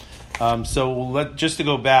Just to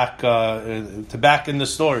go back back in the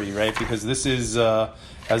story, right? Because this is,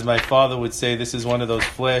 as my father would say, this is one of those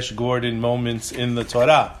Flash Gordon moments in the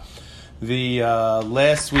Torah. The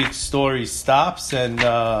last week's story stops, and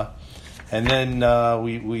then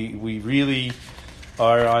we really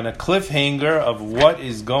are on a cliffhanger of what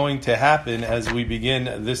is going to happen as we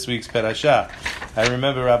begin this week's parasha. I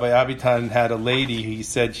remember Rabbi Abitan had a lady. He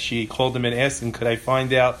said she called him and asked him, "Could I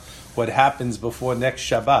find out what happens before next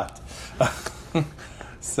Shabbat?"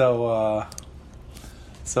 So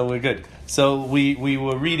we're good. So we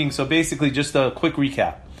were reading. So basically, just a quick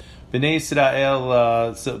recap. Bnei Israel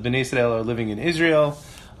are living in Israel.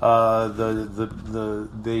 The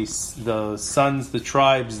sons, the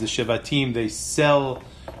tribes, the Shevatim, they sell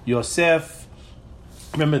Yosef.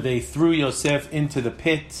 Remember, they threw Yosef into the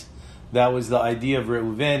pit. That was the idea of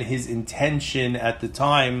Reuven. His intention at the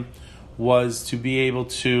time was to be able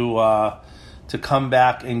to come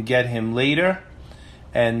back and get him later.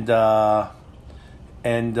 And what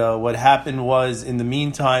happened was, in the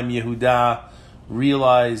meantime, Yehuda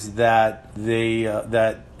realized that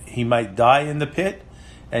that he might die in the pit.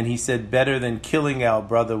 And he said, better than killing our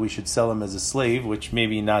brother, we should sell him as a slave, which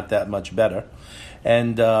maybe not that much better.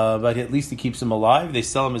 And but at least he keeps him alive. They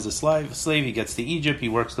sell him as a slave. He gets to Egypt. He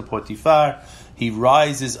works to Potiphar. He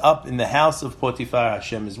rises up in the house of Potiphar.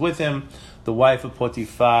 Hashem is with him. The wife of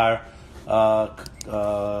Potiphar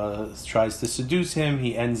tries to seduce him.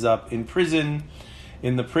 He ends up in prison.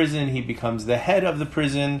 In the prison, he becomes the head of the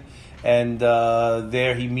prison. And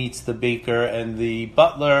there he meets the baker and the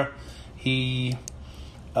butler. He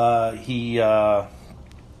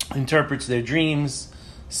interprets their dreams,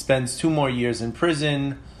 spends 2 more years in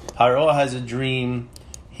prison. Paro has a dream.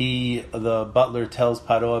 The butler tells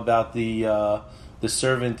Paro about the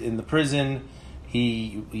servant in the prison.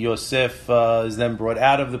 Yosef is then brought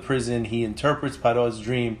out of the prison. He interprets Paro's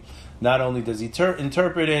dream. Not only does he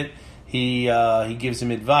interpret it, he gives him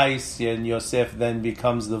advice, and Yosef then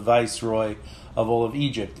becomes the viceroy of all of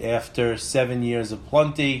Egypt. After 7 years of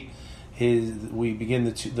plenty, we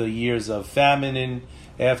begin the years of famine.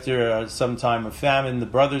 After some time of famine, the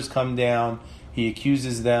brothers come down. He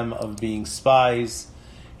accuses them of being spies.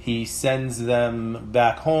 He sends them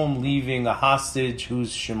back home, leaving a hostage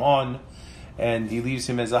who's Shimon. And he leaves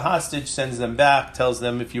him as a hostage, sends them back, tells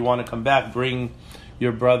them, if you want to come back, bring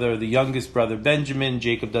your brother, the youngest brother, Benjamin.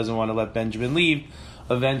 Jacob doesn't want to let Benjamin leave.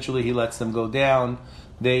 Eventually, he lets them go down.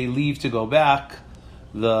 They leave to go back.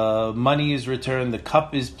 The money is returned. The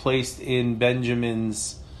cup is placed in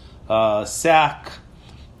Benjamin's sack.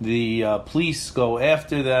 The police go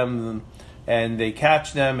after them, and they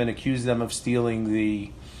catch them and accuse them of stealing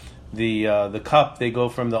the cup. They go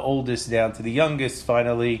from the oldest down to the youngest.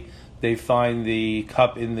 Finally, they find the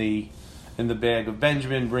cup in the bag of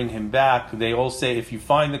Benjamin. Bring him back. They all say, "If you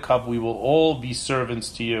find the cup, we will all be servants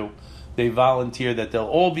to you." They volunteer that they'll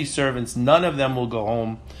all be servants. None of them will go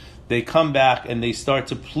home. They come back and they start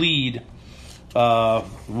to plead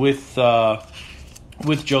with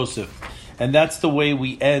Joseph. And that's the way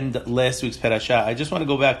we end last week's parasha. I just want to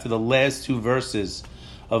go back to the last 2 verses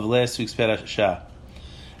of last week's parasha.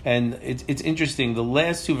 And it's interesting. The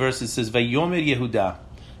last 2 verses says, Vayomer Yehuda.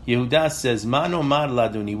 Yehuda says, Ma nomar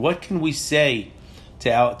laduni. What can we say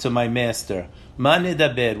to my master? Ma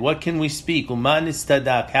nedaber. What can we speak? Uma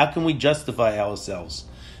nistadak. How can we justify ourselves?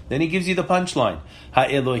 Then he gives you the punchline.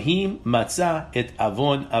 Ha-Elohim matzah et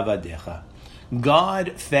avon avadecha.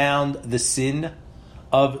 God found the sin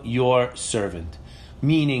of your servant.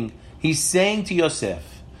 Meaning, he's saying to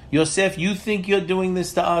Yosef, Yosef, you think you're doing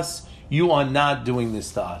this to us? You are not doing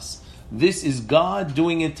this to us. This is God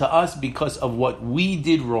doing it to us because of what we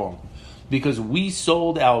did wrong. Because we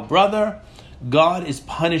sold our brother, God is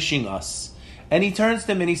punishing us. And he turns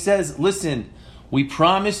to him and he says, listen, we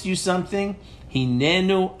promised you something.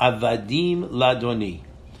 Hinenu avadim ladoni.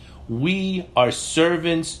 We are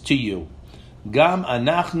servants to you. Gam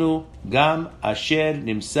anachnu, gam asher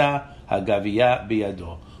nimsa hagaviya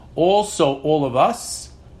biyado. Also all of us,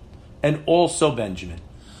 and also Benjamin.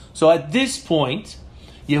 So at this point,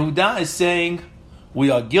 Yehuda is saying, we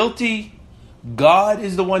are guilty. God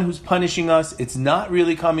is the one who's punishing us. It's not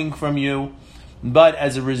really coming from you. But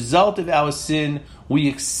as a result of our sin, we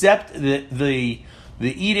accept the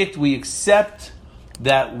edict. We accept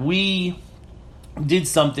that we did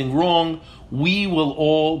something wrong. We will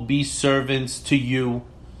all be servants to you.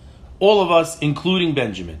 All of us, including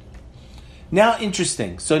Benjamin. Now,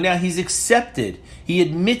 interesting. So now he's accepted. He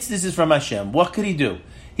admits this is from Hashem. What could he do?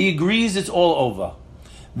 He agrees it's all over.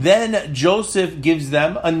 Then Joseph gives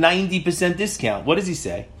them a 90% discount. What does he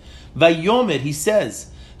say? Vayomer, he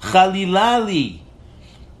says, Chalilali,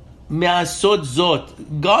 me'asot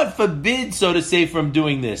zot. God forbid, so to say, from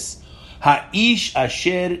doing this. Ha'ish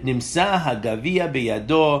asher nimsa hagavia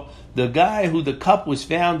beyado. The guy who the cup was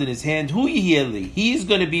found in his hand, hu yiheli. He's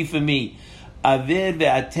going to be for me. Aver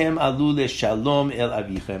ve'atem alu le'shalom el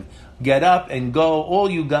avichem. Get up and go, all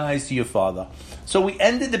you guys, to your father. So we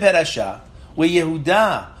ended the parasha where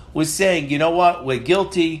Yehuda was saying, you know what, we're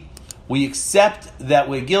guilty. We accept that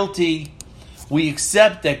we're guilty. We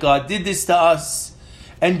accept that God did this to us.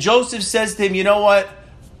 And Joseph says to him, you know what,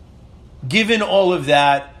 given all of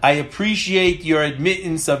that, I appreciate your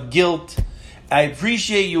admittance of guilt. I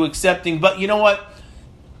appreciate you accepting, but you know what?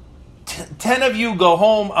 10 of you go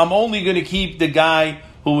home. I'm only going to keep the guy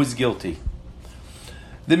who was guilty.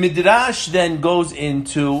 The Midrash then goes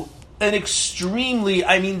into an extremely,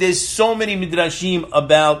 there's so many Midrashim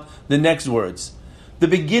about the next words. The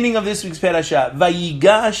beginning of this week's parasha,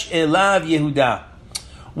 Vayigash elav Yehuda.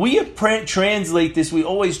 We translate this, we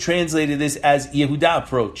always translated this as Yehuda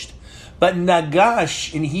approached. But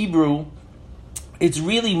Nagash in Hebrew, it's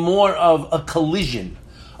really more of a collision.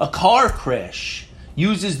 A car crash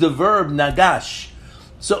uses the verb Nagash.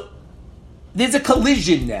 So there's a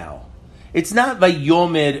collision now. It's not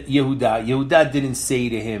Vayomer Yehuda. Yehuda didn't say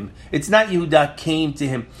to him. It's not Yehuda came to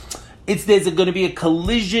him. There's going to be a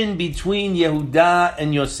collision between Yehuda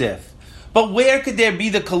and Yosef. But where could there be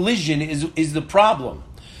the collision is the problem.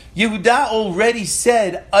 Yehuda already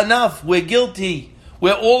said, enough, we're guilty.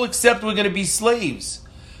 We're all except we're going to be slaves.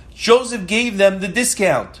 Joseph gave them the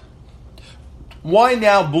discount. Why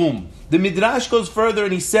now, boom? The Midrash goes further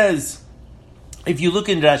and he says, if you look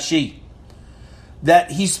in Rashi,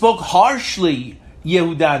 that he spoke harshly,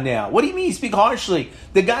 Yehuda now. What do you mean he speak harshly?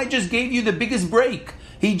 The guy just gave you the biggest break.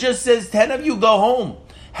 He just says, 10 of you go home.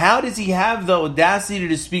 How does he have the audacity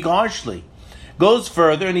to speak harshly? Goes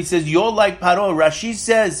further and he says, you're like Paro. Rashi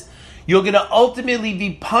says, you're going to ultimately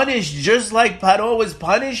be punished just like Paro was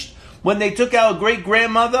punished when they took our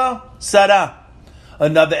great-grandmother, Sarah.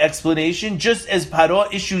 Another explanation, just as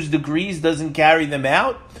Paro issues decrees, doesn't carry them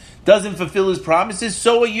out, doesn't fulfill his promises,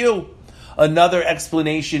 so are you. Another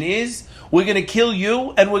explanation is, we're going to kill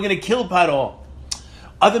you and we're going to kill Paro.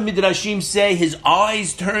 Other Midrashim say his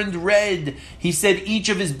eyes turned red. He said each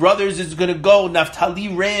of his brothers is going to go. Naphtali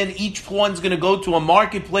ran. Each one's going to go to a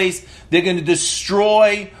marketplace. They're going to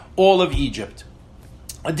destroy all of Egypt.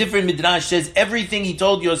 A different Midrash says everything he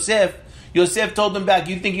told Yosef, Yosef told him back,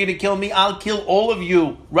 you think you're going to kill me? I'll kill all of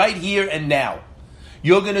you right here and now.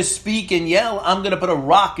 You're going to speak and yell, I'm going to put a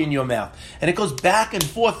rock in your mouth. And it goes back and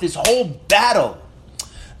forth, this whole battle.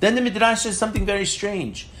 Then the Midrash says something very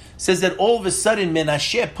strange. It says that all of a sudden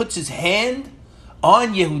Menashe puts his hand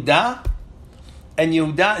on Yehuda, and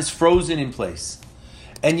Yehuda is frozen in place.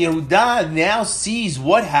 And Yehuda now sees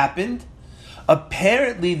what happened.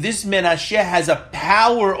 Apparently this Menashe has a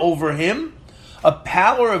power over him, a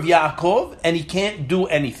power of Yaakov, and he can't do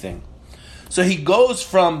anything. So he goes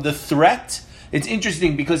from the threat. It's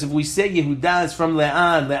interesting because if we say Yehuda is from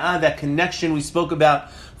Le'an, that connection we spoke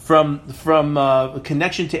about from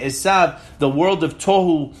connection to Esav, the world of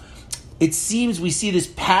Tohu, it seems we see this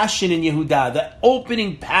passion in Yehuda, the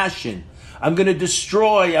opening passion. I'm going to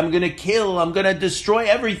destroy, I'm going to kill, I'm going to destroy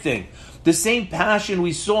everything. The same passion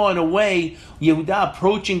we saw in a way, Yehuda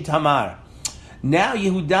approaching Tamar. Now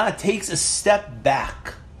Yehuda takes a step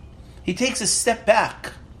back. He takes a step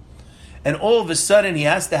back. And all of a sudden he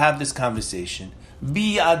has to have this conversation.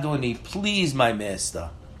 Bi Adoni, please my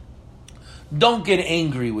master. Don't get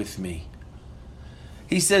angry with me.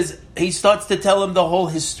 He starts to tell him the whole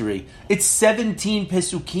history. It's 17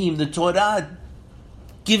 Pesukim. The Torah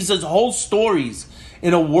gives us whole stories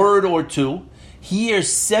in a word or two. Here,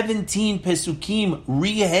 17 Pesukim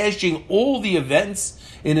rehashing all the events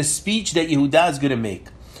in a speech that Yehuda is going to make.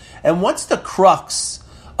 And what's the crux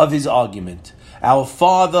of his argument? Our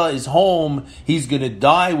father is home, he's going to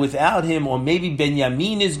die without him, or maybe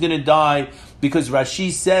Benjamin is going to die, because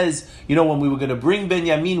Rashi says, when we were going to bring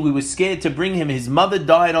Benjamin, we were scared to bring him. His mother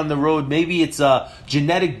died on the road. Maybe it's a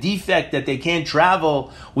genetic defect that they can't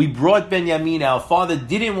travel. We brought Benjamin. Our father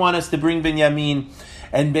didn't want us to bring Benjamin.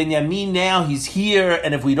 And Benjamin now, he's here,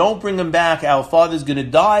 and if we don't bring him back, our father's going to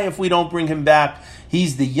die if we don't bring him back.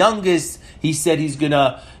 He's the youngest. He said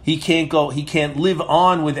he can't live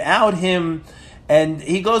on without him. And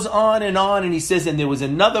he goes on, and he says, and there was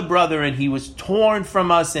another brother, and he was torn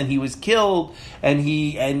from us, and he was killed, and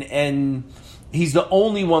he's the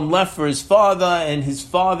only one left for his father, and his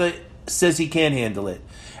father says he can't handle it.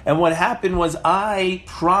 And what happened was I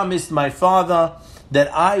promised my father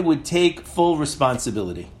that I would take full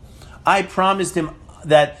responsibility. I promised him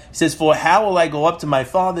that, he says, for how will I go up to my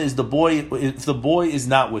father if the boy is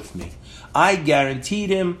not with me? I guaranteed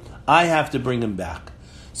him I have to bring him back.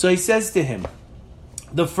 So he says to him,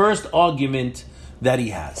 the first argument that he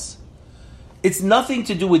has, it's nothing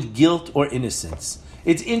to do with guilt or innocence.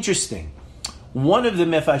 It's interesting. One of the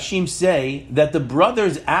Mefashim say that the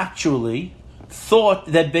brothers actually thought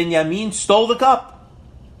that Benjamin stole the cup.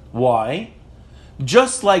 Why?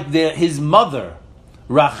 Just like his mother,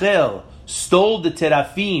 Rachel, stole the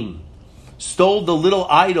teraphim, stole the little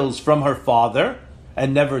idols from her father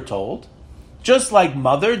and never told. Just like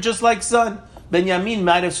mother, just like son, Benjamin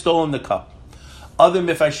might have stolen the cup. Other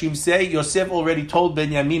Mefashim say Yosef already told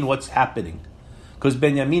Benjamin what's happening, because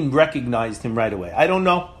Benjamin recognized him right away. I don't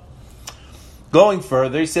know. Going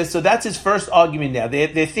further, he says, so that's his first argument now.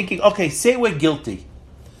 They're thinking, okay, say we're guilty.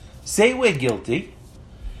 Say we're guilty.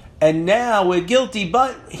 And now we're guilty,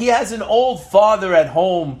 but he has an old father at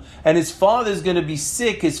home, and his father's going to be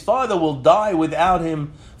sick. His father will die without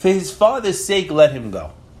him. For his father's sake, let him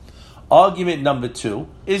go. Argument number 2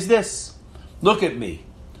 is this. Look at me.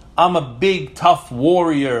 I'm a big, tough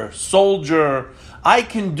warrior, soldier. I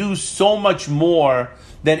can do so much more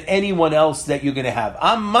than anyone else that you're going to have.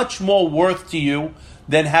 I'm much more worth to you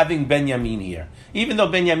than having Benjamin here. Even though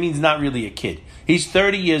Benjamin's not really a kid. He's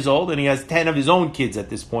 30 years old and he has 10 of his own kids at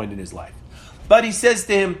this point in his life. But he says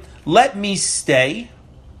to him, let me stay.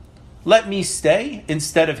 Let me stay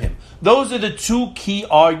instead of him. Those are the 2 key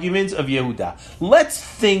arguments of Yehuda. Let's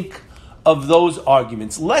think of those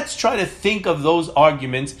arguments. Let's try to think of those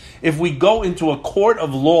arguments if we go into a court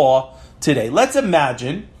of law today. Let's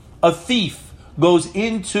imagine a thief goes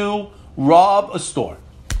in to rob a store.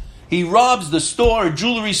 He robs the store, a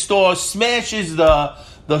jewelry store, smashes the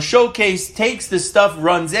showcase, takes the stuff,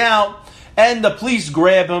 runs out, and the police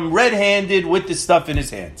grab him red-handed with the stuff in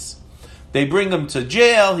his hands. They bring him to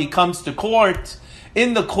jail. He comes to court.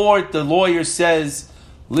 In the court, the lawyer says,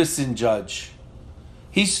 listen, judge,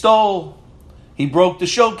 he stole, he broke the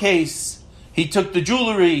showcase, he took the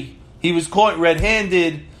jewelry, he was caught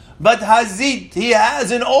red-handed, but Hazit, he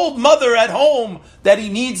has an old mother at home that he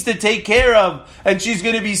needs to take care of, and she's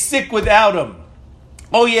going to be sick without him.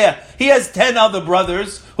 Oh yeah, he has 10 other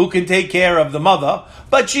brothers who can take care of the mother,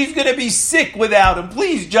 but she's going to be sick without him.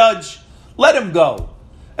 Please, judge, let him go.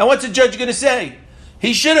 And what's the judge going to say?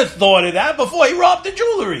 He should have thought of that before he robbed the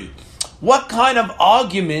jewelry. What kind of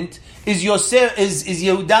argument is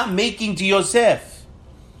Yehuda making to Yosef?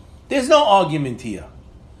 There's no argument here.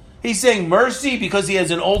 He's saying mercy because he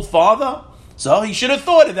has an old father? So he should have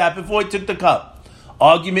thought of that before he took the cup.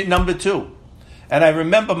 Argument number 2. And I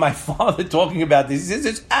remember my father talking about this. He says,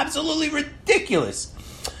 it's absolutely ridiculous.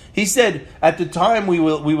 He said, at the time we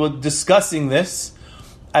were discussing this,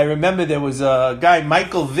 I remember there was a guy,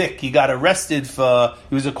 Michael Vick. He got arrested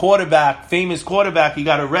he was a quarterback, famous quarterback. He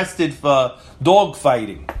got arrested for dog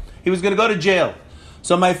fighting. He was going to go to jail.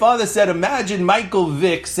 So my father said, imagine Michael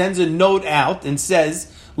Vick sends a note out and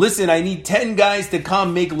says, listen, I need 10 guys to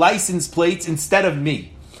come make license plates instead of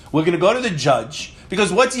me. We're going to go to the judge.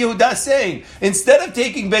 Because what's Yehuda saying? Instead of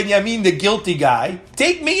taking Benjamin, the guilty guy,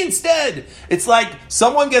 take me instead. It's like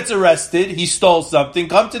someone gets arrested, he stole something,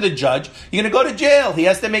 come to the judge, you're going to go to jail. He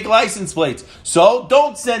has to make license plates. So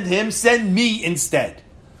don't send him, send me instead.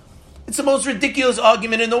 It's the most ridiculous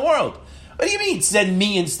argument in the world. What do you mean, send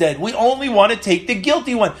me instead? We only want to take the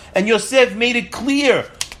guilty one. And Yosef made it clear.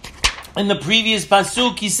 In the previous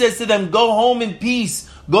pasuk, he says to them, go home in peace.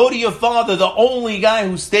 Go to your father. The only guy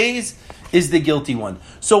who stays is the guilty one.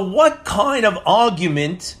 So what kind of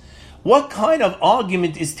argument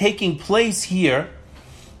is taking place here?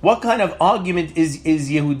 What kind of argument is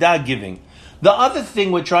Yehuda giving? The other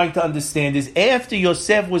thing we're trying to understand is after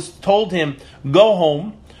Yosef was told him, go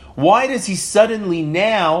home, why does he suddenly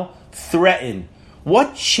now threaten?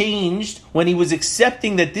 What changed when he was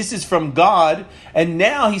accepting that this is from God, and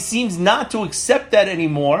now he seems not to accept that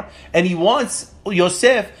anymore, and he wants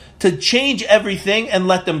Yosef to change everything and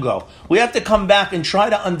let them go? We have to come back and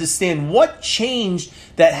try to understand what changed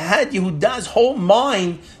that had Yehuda's whole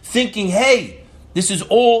mind thinking, hey, this is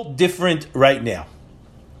all different right now.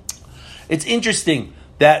 It's interesting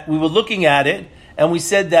that we were looking at it, and we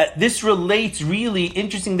said that this relates really,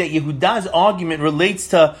 interesting that Yehuda's argument relates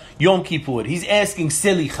to Yom Kippur. He's asking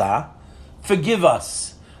Selicha, forgive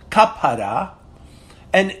us, kapara,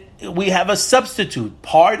 and we have a substitute,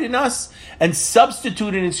 pardon us, and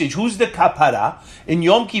substitute in exchange. Who's the kapara? In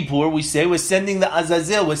Yom Kippur, we say we're sending the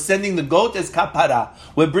azazel, we're sending the goat as kapara.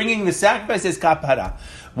 We're bringing the sacrifice as kapara.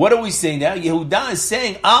 What do we say now? Yehuda is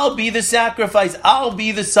saying, I'll be the sacrifice, I'll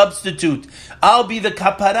be the substitute, I'll be the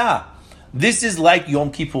kapara. This is like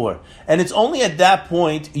Yom Kippur. And it's only at that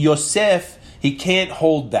point, Yosef, he can't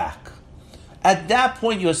hold back. At that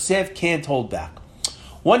point, Yosef can't hold back.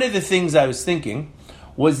 One of the things I was thinking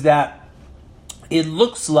was that it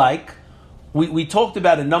looks like, we talked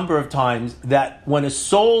about a number of times, that when a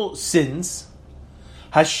soul sins,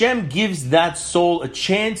 Hashem gives that soul a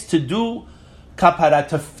chance to do kapara,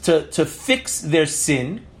 to fix their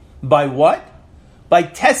sin, by what? By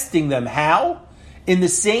testing them. How? In the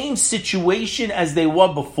same situation as they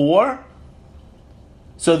were before.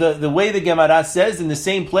 So the way the Gemara says, in the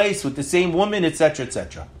same place, with the same woman, etc.,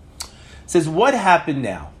 etc. It says, what happened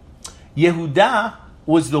now? Yehuda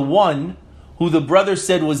was the one who the brother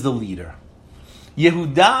said was the leader.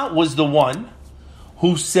 Yehuda was the one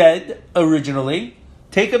who said originally,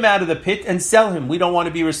 take him out of the pit and sell him. We don't want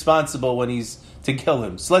to be responsible when he's to kill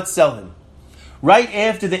him. So let's sell him. Right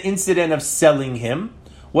after the incident of selling him,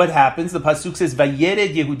 what happens? The pasuk says,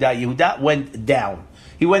 Vayered Yehuda. Yehuda went down.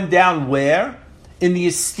 He went down where? In the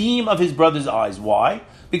esteem of his brother's eyes. Why?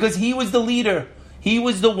 Because he was the leader. He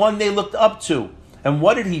was the one they looked up to. And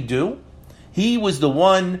what did he do? He was the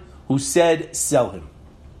one who said, sell him.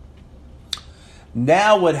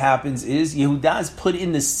 Now what happens is Yehuda is put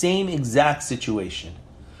in the same exact situation.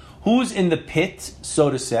 Who's in the pit,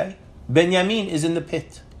 so to say? Benjamin is in the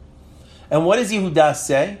pit. And what does Yehuda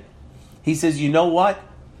say? He says, you know what?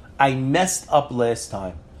 I messed up last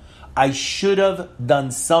time. I should have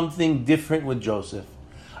done something different with Joseph.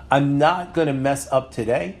 I'm not going to mess up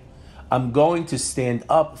today. I'm going to stand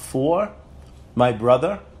up for my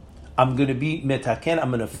brother. I'm going to be metaken. I'm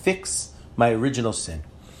going to fix my original sin.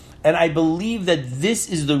 And I believe that this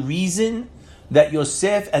is the reason that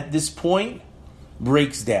Yosef at this point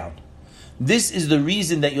breaks down. This is the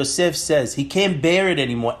reason that Yosef says he can't bear it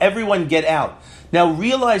anymore. Everyone get out. Now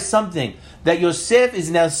realize something, that Yosef is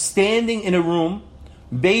now standing in a room,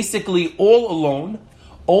 basically all alone,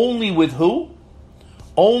 only with who?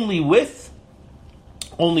 Only with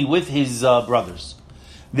his brothers.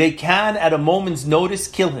 They can, at a moment's notice,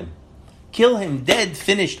 kill him. Kill him, dead,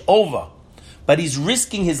 finished, over. But he's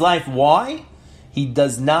risking his life. Why? He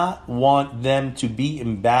does not want them to be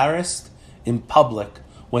embarrassed in public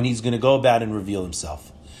when he's going to go about and reveal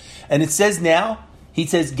himself. And it says now, he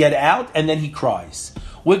says, get out, and then he cries.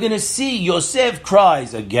 We're going to see Yosef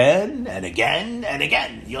cries again and again and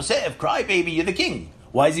again. Yosef, cry, baby, you're the king.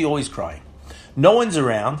 Why is he always crying? No one's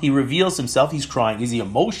around. He reveals himself. He's crying. Is he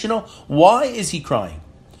emotional? Why is he crying?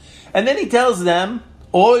 And then he tells them,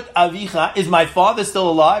 Od Avicha, is my father still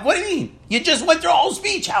alive? What do you mean? You just went through a whole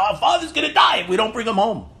speech how our father's going to die if we don't bring him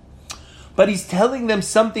home. But he's telling them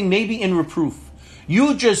something maybe in reproof.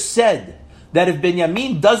 You just said that if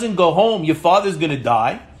Benjamin doesn't go home, your father's going to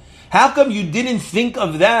die. How come you didn't think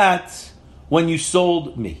of that when you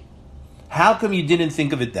sold me? How come you didn't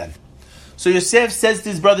think of it then? So Yosef says to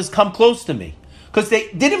his brothers, come close to me. Because they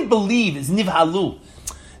didn't believe. It's nivhalu.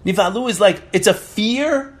 Nivhalu is like, it's a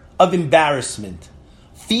fear of embarrassment.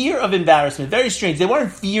 Fear of embarrassment. Very strange. They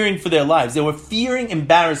weren't fearing for their lives. They were fearing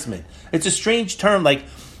embarrassment. It's a strange term, like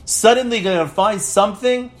suddenly going to find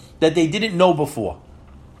something that they didn't know before.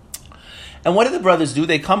 And what do the brothers do?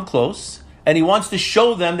 They come close, and he wants to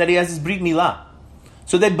show them that he has his Brit Milah.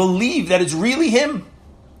 So they believe that it's really him.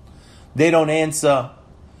 They don't answer.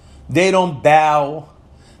 They don't bow.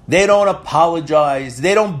 They don't apologize.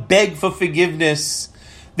 They don't beg for forgiveness.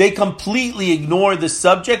 They completely ignore the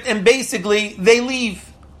subject, and basically, they leave.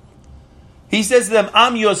 He says to them,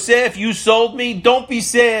 I'm Yosef, you sold me, don't be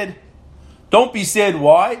sad. Don't be sad,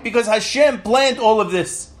 why? Because Hashem planned all of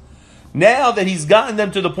this. Now that he's gotten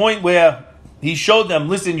them to the point where he showed them,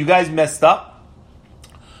 listen, you guys messed up,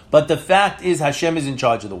 but the fact is Hashem is in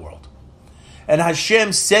charge of the world. And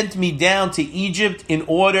Hashem sent me down to Egypt in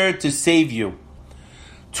order to save you.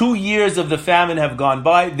 2 years of the famine have gone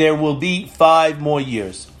by, there will be 5 more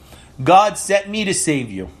years. God sent me to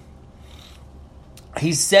save you.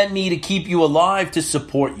 He sent me to keep you alive, to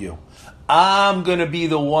support you. I'm going to be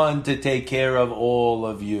the one to take care of all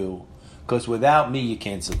of you. Because without me, you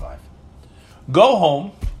can't survive. Go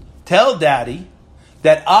home, tell daddy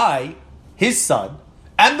that I, his son,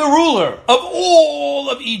 am the ruler of all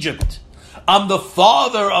of Egypt. I'm the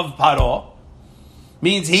father of Paro.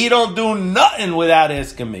 Means he don't do nothing without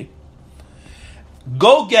asking me.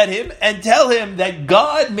 Go get him and tell him that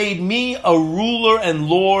God made me a ruler and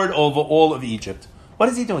lord over all of Egypt. What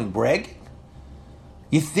is he doing? Bragging?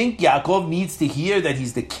 You think Yaakov needs to hear that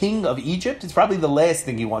he's the king of Egypt? It's probably the last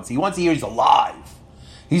thing he wants. He wants to hear he's alive.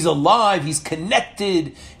 He's alive. He's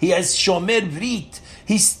connected. He has shomer brit.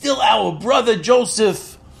 He's still our brother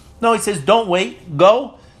Joseph. No, he says, don't wait.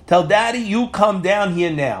 Go. Tell daddy, you come down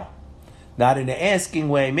here now. Not in an asking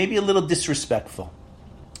way. Maybe a little disrespectful.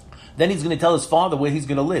 Then he's going to tell his father where he's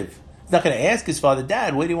going to live. He's not going to ask his father,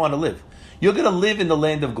 Dad, where do you want to live? You're going to live in the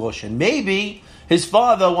land of Goshen. Maybe His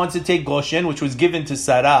father wants to take Goshen, which was given to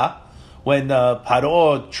Sarah when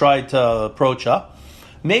Paro tried to approach her.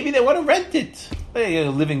 Maybe they want to rent it. They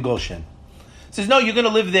live in Goshen. He says, no, you're going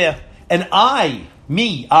to live there. And I,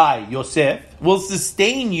 Yosef, will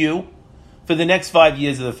sustain you for the next 5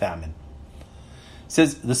 years of the famine.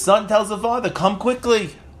 Says, the son tells the father, come quickly.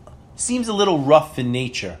 Seems a little rough in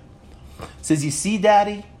nature. Says, you see,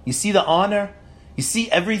 Daddy? You see the honor? You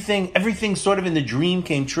see everything sort of in the dream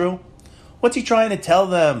came true? What's he trying to tell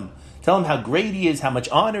them? Tell them how great he is, how much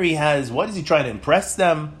honor he has. What is he trying to impress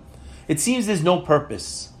them? It seems there's no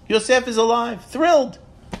purpose. Yosef is alive, thrilled.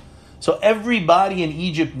 So everybody in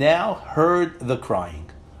Egypt now heard the crying.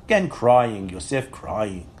 Again, crying, Yosef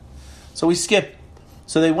crying. So we skip.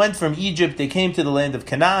 So they went from Egypt, they came to the land of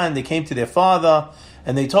Canaan, they came to their father,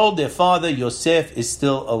 and they told their father, Yosef is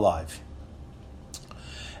still alive.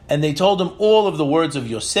 And they told him all of the words of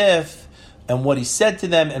Yosef and what he said to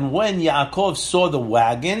them. And when Yaakov saw the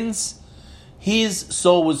wagons, his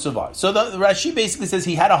soul was survived. So the Rashi basically says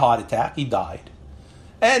he had a heart attack, he died.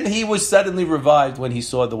 And he was suddenly revived when he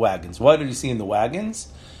saw the wagons. What did he see in the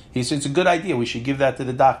wagons? He said, it's a good idea. We should give that to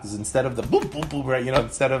the doctors instead of the boom, boom, boom, right?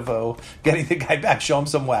 Instead of getting the guy back, show him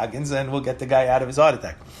some wagons and we'll get the guy out of his heart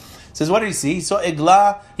attack. Says, what did he see? He saw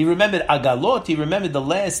Eglah. He remembered Agalot. He remembered the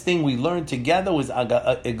last thing we learned together was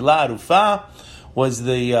Eglah Arufa, was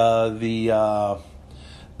the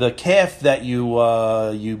calf that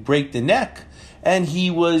you break the neck. And he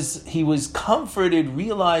was comforted,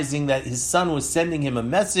 realizing that his son was sending him a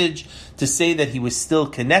message to say that he was still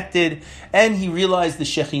connected. And he realized the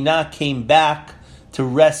Shekhinah came back to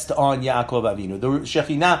rest on Yaakov Avinu. The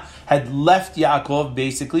Shekhinah had left Yaakov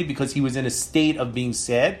basically because he was in a state of being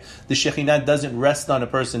sad. The Shekhinah doesn't rest on a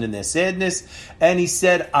person in their sadness. And he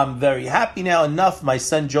said, I'm very happy now, enough, my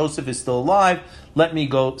son Joseph is still alive, let me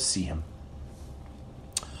go see him.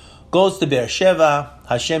 Goes to Beersheba.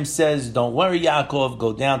 Hashem says, don't worry, Yaakov,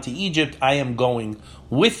 go down to Egypt. I am going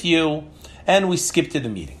with you. And we skip to the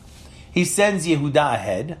meeting. He sends Yehuda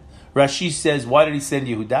ahead. Rashi says, why did he send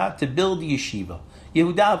Yehuda? To build the yeshiva.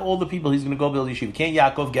 Yehuda, of all the people, he's going to go build the yeshiva. Can't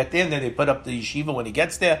Yaakov get there and then they put up the yeshiva when he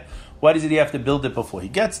gets there? Why does he have to build it before he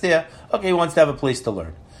gets there? Okay, he wants to have a place to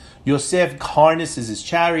learn. Yosef harnesses his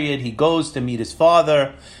chariot. He goes to meet his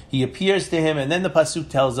father. He appears to him, and then the pasuk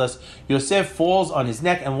tells us Yosef falls on his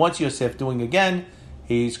neck, and what's Yosef doing again?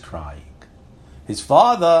 He's crying. His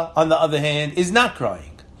father, on the other hand, is not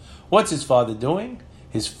crying. What's his father doing?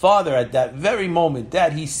 His father, at that very moment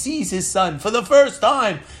that he sees his son for the first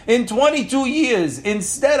time in 22 years,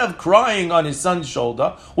 instead of crying on his son's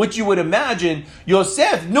shoulder, which you would imagine,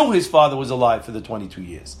 Yosef knew his father was alive for the 22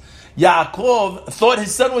 years. Yaakov thought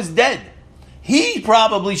his son was dead. He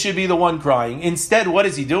probably should be the one crying. Instead, what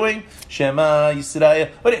is he doing? Shema Yisrael.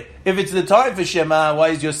 But if it's the time for Shema, why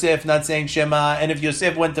is Yosef not saying Shema? And if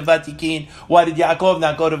Yosef went to Vatikin, why did Yaakov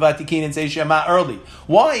not go to Vatikin and say Shema early?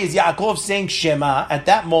 Why is Yaakov saying Shema at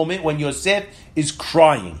that moment when Yosef is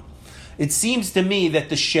crying? It seems to me that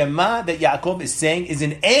the Shema that Yaakov is saying is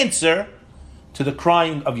an answer to the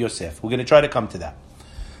crying of Yosef. We're going to try to come to that.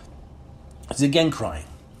 He's again crying.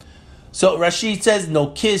 So Rashi says, no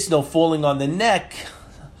kiss, no falling on the neck.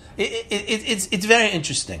 It's very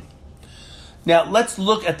interesting. Now, let's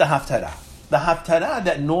look at the Haftarah. The Haftarah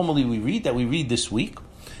that normally we read this week,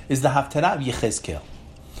 is the Haftarah of Yechezkel.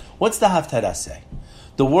 What's the Haftarah say?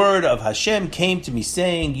 The word of Hashem came to me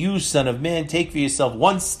saying, you son of man, take for yourself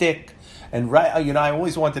one stick, and write, I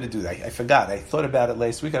always wanted to do that. I forgot. I thought about it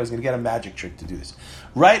last week. I was going to get a magic trick to do this.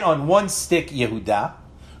 Write on one stick Yehuda,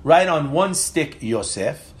 write on one stick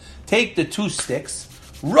Yosef, take the two sticks,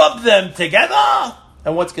 rub them together,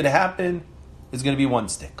 and what's going to happen is going to be one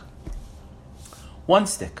stick. One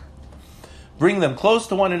stick. Bring them close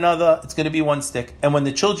to one another, it's going to be one stick. And when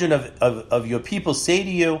the children of your people say to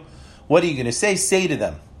you, what are you going to say? Say to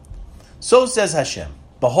them, so says Hashem,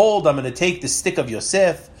 behold, I'm going to take the stick of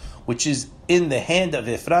Yosef, which is in the hand of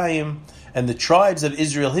Ephraim, and the tribes of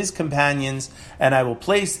Israel, his companions, and I will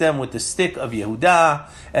place them with the stick of Yehuda,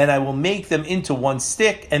 and I will make them into one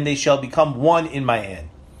stick, and they shall become one in my hand.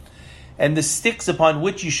 And the sticks upon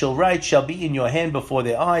which you shall write shall be in your hand before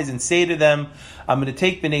their eyes, and say to them, I'm going to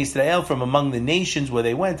take Bnei Israel from among the nations where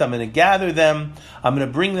they went, I'm going to gather them, I'm going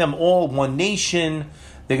to bring them all one nation,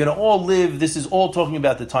 they're going to all live, this is all talking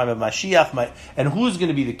about the time of Mashiach, and who's going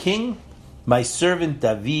to be the king? My servant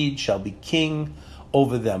David shall be king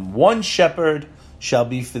over them. One shepherd shall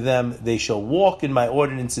be for them. They shall walk in my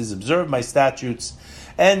ordinances, observe my statutes,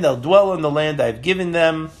 and they'll dwell in the land I have given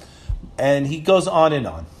them. And he goes on and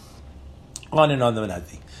on. On and on the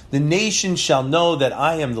Navi. The nations shall know that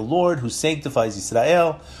I am the Lord who sanctifies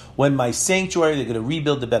Israel. When my sanctuary, they're going to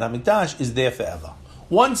rebuild the Bet HaMikdash, is there forever.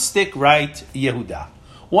 One stick, right, Yehuda.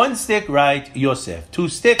 One stick, right, Yosef. Two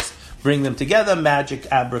sticks, bring them together, magic,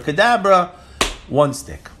 abracadabra, one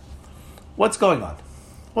stick. What's going on?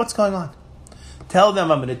 What's going on? Tell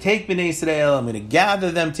them I'm going to take Bnei Israel, I'm going to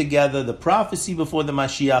gather them together, the prophecy before the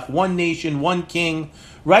Mashiach, one nation, one king.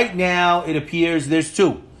 Right now, it appears there's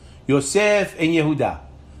two, Yosef and Yehuda.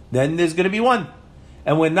 Then there's going to be one.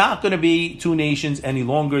 And we're not going to be two nations any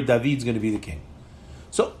longer. David's going to be the king.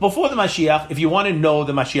 So before the Mashiach, if you want to know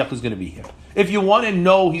the Mashiach is going to be here, if you want to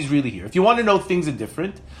know he's really here, if you want to know things are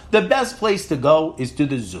different, the best place to go is to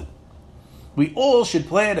the zoo. We all should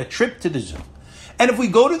plan a trip to the zoo. And if we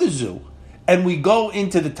go to the zoo, and we go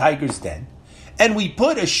into the tiger's den, and we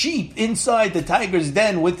put a sheep inside the tiger's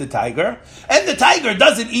den with the tiger, and the tiger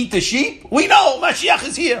doesn't eat the sheep, we know Mashiach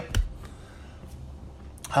is here.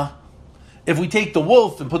 Huh? If we take the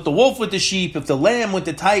wolf and put the wolf with the sheep, if the lamb with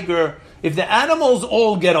the tiger, if the animals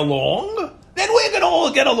all get along, then we're going to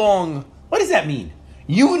all get along. What does that mean?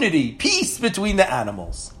 Unity, peace between the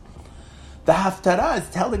animals. The Haftarah is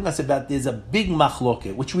telling us about there's a big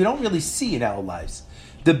machloket, which we don't really see in our lives.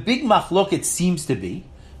 The big machloket seems to be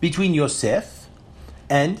between Yosef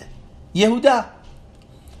and Yehuda.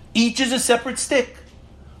 Each is a separate stick.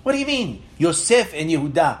 What do you mean? Yosef and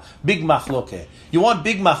Yehuda, big machloket. You want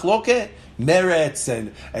big machloket? Meretz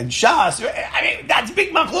and Shas. I mean, that's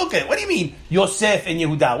big machloket. What do you mean? Yosef and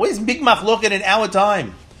Yehuda. What is big machloket in our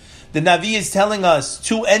time? The Navi is telling us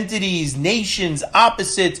two entities, nations,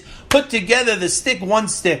 opposites, put together the stick, one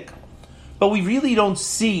stick. But we really don't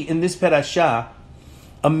see in this parasha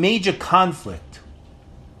a major conflict.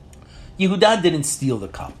 Yehuda didn't steal the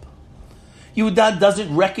cup. Yehuda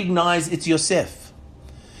doesn't recognize it's Yosef.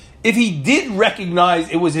 If he did recognize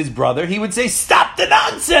it was his brother, he would say, stop the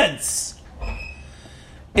nonsense.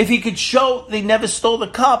 If he could show they never stole the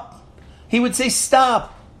cup, he would say,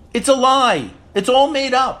 stop. It's a lie. It's all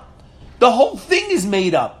made up. The whole thing is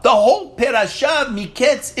made up. The whole Perasha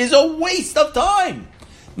Miketz is a waste of time.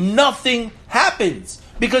 Nothing happens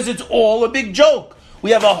because it's all a big joke.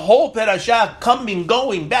 We have a whole Perasha coming,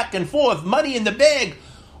 going, back and forth, money in the bag.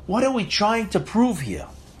 What are we trying to prove here?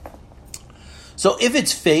 So if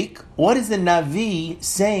it's fake, what is the Navi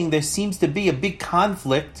saying? There seems to be a big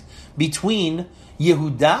conflict between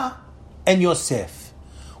Yehuda and Yosef.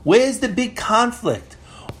 Where's the big conflict?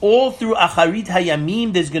 All through Acharit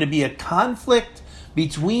Hayamim, there's going to be a conflict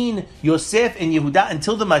between Yosef and Yehuda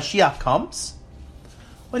until the Mashiach comes?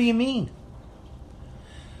 What do you mean?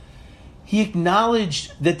 He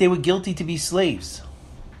acknowledged that they were guilty to be slaves.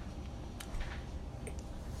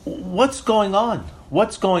 What's going on?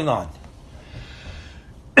 What's going on?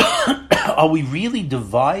 Are we really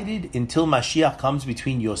divided until Mashiach comes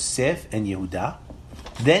between Yosef and Yehuda?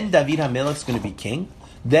 Then David HaMelech is going to be king.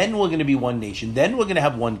 Then we're going to be one nation. Then we're going to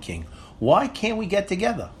have one king. Why can't we get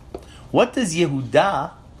together? What does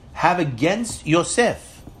Yehuda have against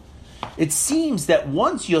Yosef? It seems that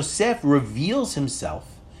once Yosef reveals himself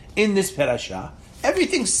in this parasha,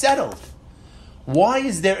 everything's settled. Why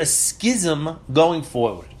is there a schism going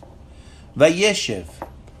forward? Vayeshev,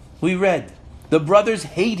 we read, the brothers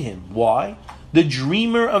hate him. Why? The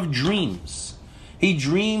dreamer of dreams. He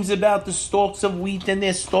dreams about the stalks of wheat and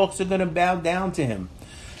their stalks are going to bow down to him.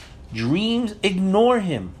 Dreams ignore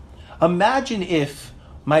him. Imagine if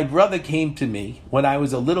my brother came to me when I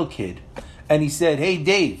was a little kid and he said, hey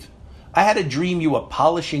Dave, I had a dream you were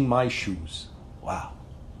polishing my shoes. Wow.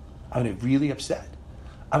 I'm going to be really upset.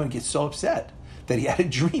 I'm going to get so upset that he had a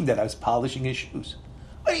dream that I was polishing his shoes.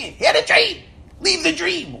 What do you, he had a dream. Leave the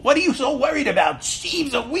dream. What are you so worried about?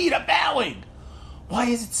 Sheaves of wheat are bowing. Why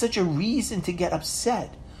is it such a reason to get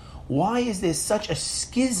upset? Why is there such a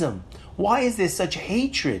schism? Why is there such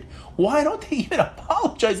hatred? Why don't they even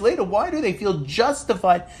apologize later? Why do they feel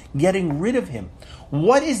justified getting rid of him?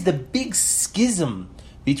 What is the big schism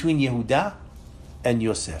between Yehuda and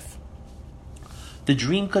Yosef? The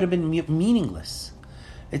dream could have been meaningless.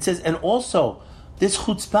 It says, and also, this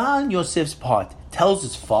chutzpah on Yosef's part tells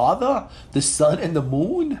his father, the sun and the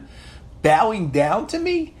moon, bowing down to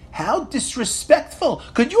me? How disrespectful.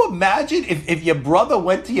 Could you imagine if your brother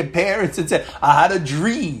went to your parents and said, I had a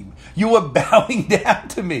dream. You were bowing down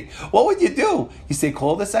to me. What would you do? You say,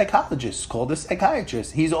 call the psychologist, call the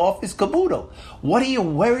psychiatrist. He's off his caboodle. What are you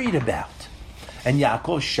worried about? And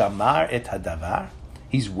Yaakov shamar et hadavar.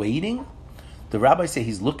 He's waiting. The rabbis say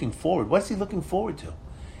he's looking forward. What's he looking forward to?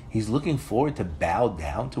 He's looking forward to bow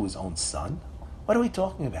down to his own son. What are we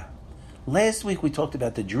talking about? Last week we talked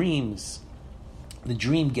about the dreams The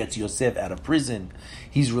dream gets Yosef out of prison.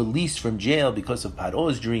 He's released from jail because of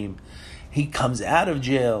Paro's dream. He comes out of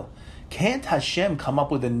jail. Can't Hashem come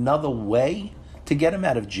up with another way to get him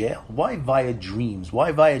out of jail? Why via dreams?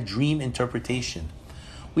 Why via dream interpretation?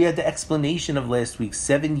 We had the explanation of last week,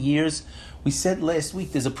 7 years. We said last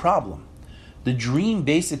week there's a problem. The dream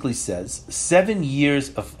basically says 7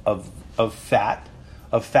 years of fat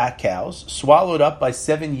cows swallowed up by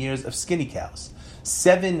 7 years of skinny cows.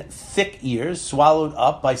 7 thick ears swallowed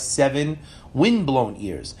up by 7 wind-blown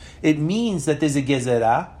ears. It means that there's a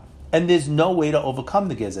gezerah and there's no way to overcome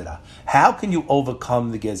the gezerah. How can you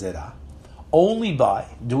overcome the gezerah? Only by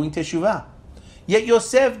doing teshuvah. Yet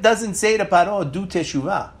Yosef doesn't say to Paro, do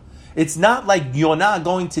teshuvah. It's not like Yonah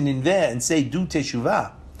going to Nineveh and say, do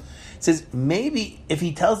teshuvah. It says, maybe if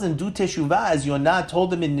he tells them, do teshuvah, as Yonah told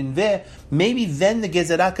them in Nineveh, maybe then the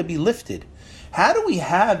gezerah could be lifted. How do we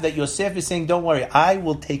have that Yosef is saying, don't worry, I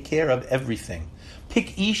will take care of everything?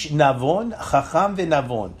 Pick ish navon, chacham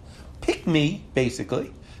ve'navon. Pick me,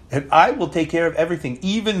 basically, and I will take care of everything,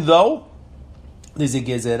 even though there's a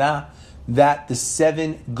gezerah that the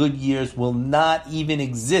 7 good years will not even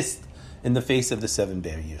exist in the face of the 7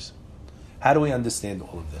 bad years. How do we understand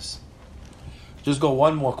all of this? Just go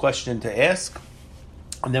one more question to ask,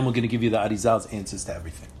 and then we're going to give you the Arizal's answers to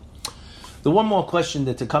everything. The one more question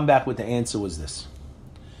that to come back with the answer was this.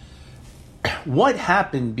 What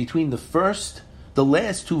happened between the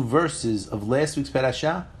last 2 verses of last week's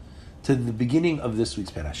parasha to the beginning of this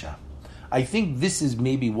week's parasha? I think this is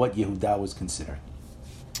maybe what Yehuda was considering.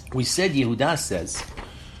 We said Yehuda says,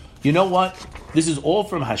 you know what? This is all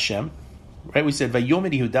from Hashem. Right? We said,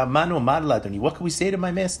 Vayomer Yehuda, Mano Mar Ladoni. What can we say to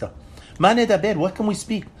my master? Ma nedaber, what can we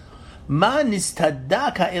speak? Ma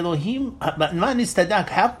nistadak ha-Elohim, ma nistadak,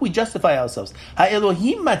 how can we justify ourselves?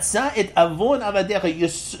 Ha-Elohim matzah et avon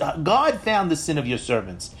avadecha. God found the sin of your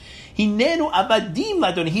servants. Hinenu abadim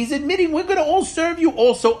adon. He's admitting we're going to all serve you,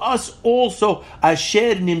 also us, also.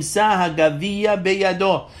 Asher nimsa ha-Gavia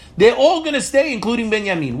beyado. They're all going to stay, including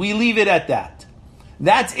Benjamin. We leave it at that.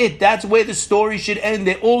 That's it. That's where the story should end.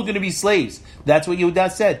 They're all going to be slaves. That's what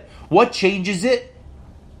Yehuda said. What changes it?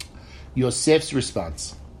 Yosef's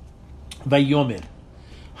response. Vayomer.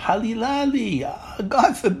 Halilali.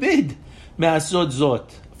 God forbid. Me'asod zot.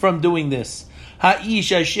 From doing this.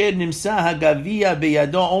 Ha'ish asher nimsa ha'gavia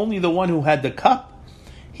beyado. Only the one who had the cup,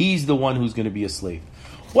 he's the one who's going to be a slave.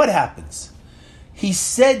 What happens? He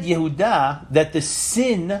said, Yehuda, that the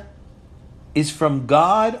sin is from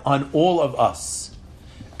God on all of us.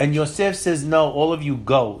 And Yosef says, no, all of you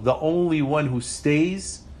go. The only one who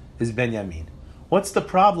stays is Benjamin. What's the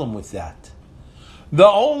problem with that? The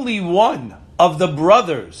only one of the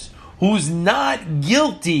brothers who's not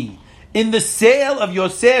guilty in the sale of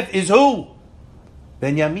Yosef is who?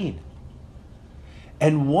 Benjamin.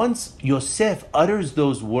 And once Yosef utters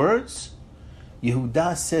those words,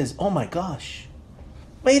 Yehuda says, oh my gosh,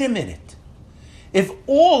 wait a minute. If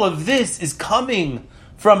all of this is coming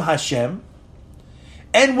from Hashem,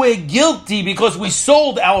 and we're guilty because we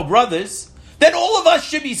sold our brothers, then all of us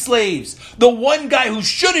should be slaves. The one guy who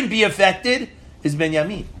shouldn't be affected is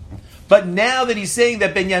Benjamin. But now that he's saying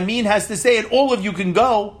that Benjamin has to say, and all of you can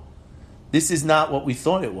go, this is not what we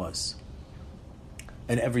thought it was.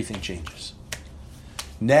 And everything changes.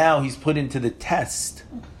 Now he's put into the test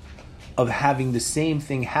of having the same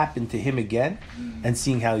thing happen to him again and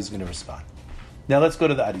seeing how he's going to respond. Now let's go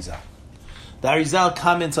to the Arizal. The Arizal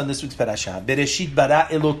comments on this week's parasha. Bereshit bara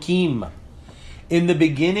Elokim. In the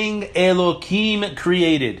beginning, Elokim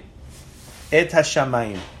created et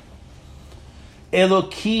hashamayim.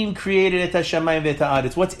 Elokim created et hashamayim v'et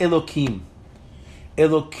haaretz. What's Elokim?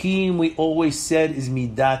 Elokim, we always said, is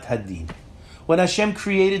midat hadin. When Hashem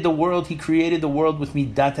created the world, He created the world with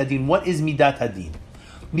midat hadin. What is midat hadin?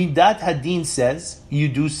 Midat hadin says, you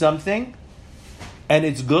do something, and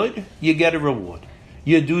it's good, you get a reward.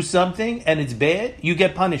 You do something, and it's bad, you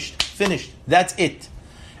get punished. Finished. That's it.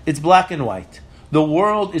 It's black and white. The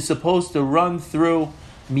world is supposed to run through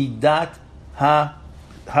midat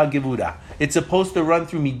ha-gevura. It's supposed to run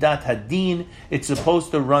through midat hadin. It's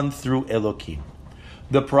supposed to run through Elokim.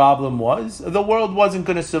 The problem was, the world wasn't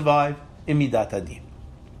going to survive in midat hadin.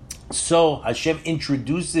 So Hashem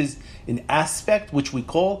introduces an aspect which we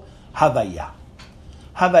call Havya.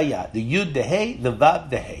 Havya, the Yud, the Hey, the Vav,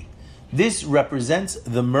 the Hey. This represents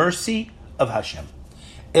the mercy of Hashem.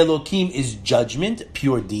 Elokim is judgment,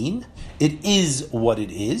 pure deen. It is what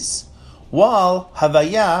it is. While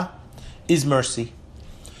Havaya is mercy.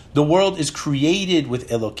 The world is created with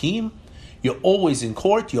Elokim. You're always in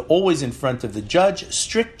court. You're always in front of the judge.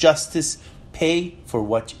 Strict justice. Pay for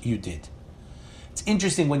what you did. It's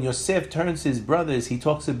interesting when Yosef turns to his brothers, he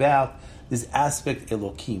talks about this aspect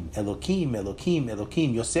Elokim. Elokim, Elokim,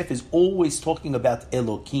 Elokim. Yosef is always talking about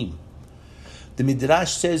Elokim. The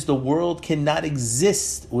Midrash says the world cannot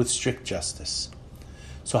exist with strict justice.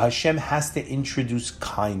 So Hashem has to introduce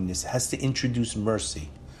kindness, has to introduce mercy.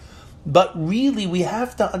 But really, we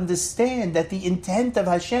have to understand that the intent of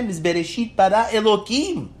Hashem is Bereshit bara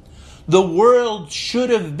Elokim. The world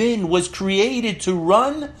should have been, was created to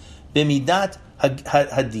run b'midat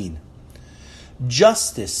hadin.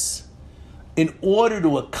 Justice, in order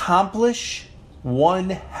to accomplish, one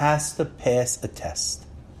has to pass a test.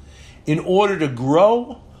 In order to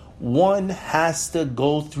grow, one has to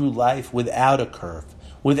go through life without a curve,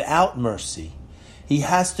 without mercy. He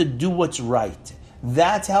has to do what's right.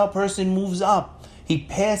 That's how a person moves up. He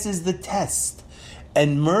passes the test.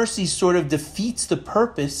 And mercy sort of defeats the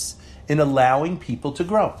purpose in allowing people to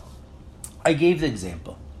grow. I gave the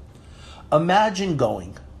example. Imagine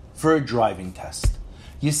going for a driving test.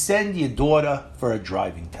 You send your daughter for a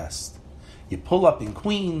driving test. You pull up in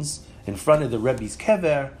Queens in front of the Rebbe's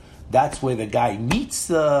kever. That's where the guy meets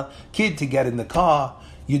the kid to get in the car.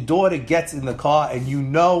 Your daughter gets in the car and you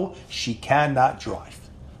know she cannot drive.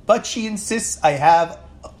 But she insists, I have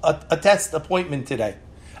a test appointment today.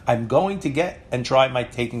 I'm going to get and try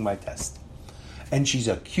taking my test. And she's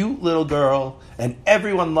a cute little girl, and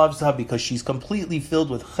everyone loves her because she's completely filled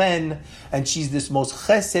with chen, and she's this most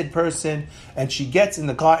chesed person, and she gets in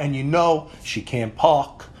the car, and you know she can't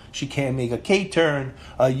park, she can't make a K-turn,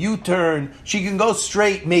 a U-turn, she can go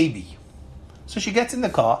straight, maybe. So she gets in the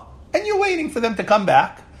car, and you're waiting for them to come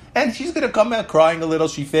back, and she's going to come back crying a little,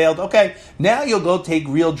 she failed. Okay, now you'll go take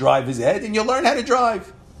real driver's ed, and you'll learn how to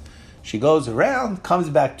drive. She goes around, comes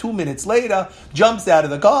back 2 minutes later, jumps out of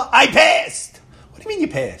the car, I passed! What do you mean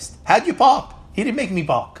you passed? How'd you park? He didn't make me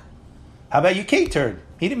park. How about your K-turn?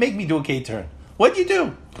 He didn't make me do a K-turn. What'd you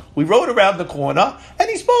do? We rode around the corner, and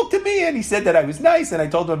he spoke to me, and he said that I was nice, and I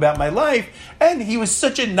told him about my life, and he was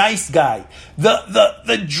such a nice guy.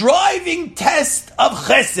 The driving test of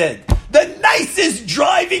chesed, the nicest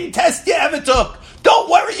driving test you ever took.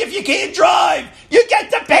 Don't worry if you can't drive. You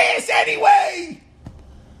get to pass anyway.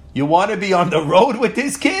 You want to be on the road with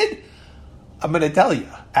this kid? I'm going to tell you.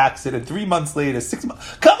 Accident 3 months later, 6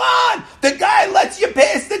 months. Come on! The guy lets you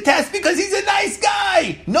pass the test because he's a nice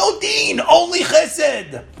guy. No deen, only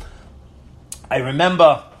chesed. I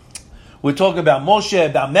remember we're talking about Moshe,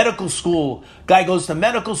 about medical school. Guy goes to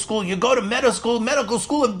medical school. You go to medical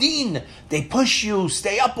school of deen. They push you,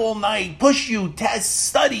 stay up all night, push you, test,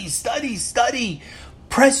 study.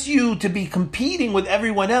 Press you to be competing with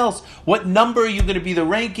everyone else. What number are you going to be the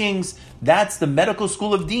rankings? That's the medical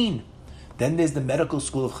school of deen. Then there's the medical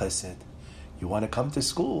school of chesed. You want to come to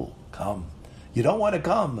school? Come. You don't want to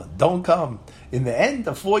come? Don't come. In the end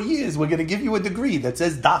of 4 years, we're going to give you a degree that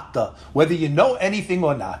says doctor, whether you know anything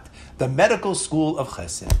or not. The medical school of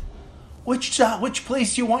chesed. Which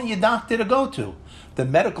place you want your doctor to go to? The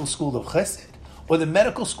medical school of chesed or the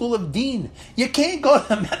medical school of deen? You can't go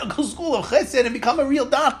to the medical school of chesed and become a real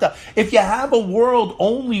doctor. If you have a world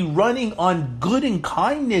only running on good and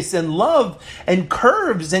kindness and love and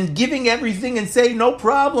curves and giving everything and say, no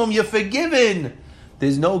problem, you're forgiven,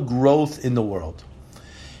 there's no growth in the world.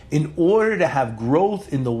 In order to have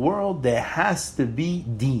growth in the world, there has to be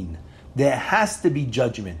deen. There has to be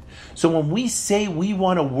judgment. So when we say we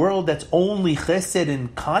want a world that's only chesed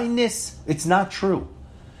and kindness, it's not true.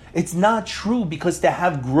 It's not true, because to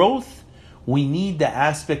have growth, we need the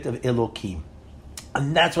aspect of Elokim.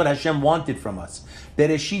 And that's what Hashem wanted from us.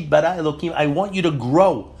 Bereshit bara Elokim. I want you to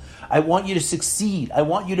grow. I want you to succeed. I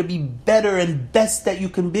want you to be better and best that you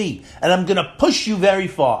can be. And I'm going to push you very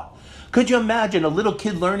far. Could you imagine a little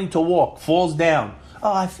kid learning to walk, falls down?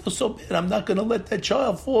 Oh, I feel so bad. I'm not going to let that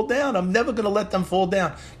child fall down. I'm never going to let them fall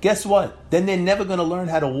down. Guess what? Then they're never going to learn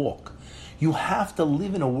how to walk. You have to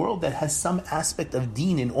live in a world that has some aspect of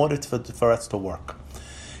deen in order for us to work.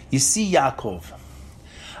 You see Yaakov.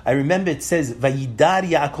 I remember it says, Vayidar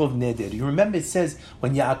Yaakov neder. You remember it says,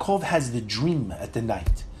 when Yaakov has the dream at the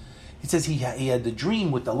night. It says he had the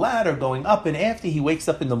dream with the ladder going up, and after he wakes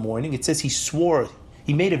up in the morning, it says he swore,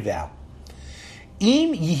 he made a vow.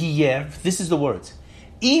 Im yihiyeh, this is the words.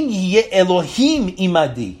 Im yihiyeh Elohim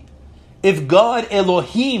imadi. If God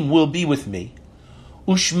Elohim will be with me,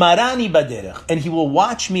 Ushmarani baderech, and he will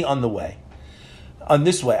watch me on the way, on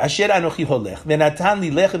this way. Asher anochi holech, v'natan li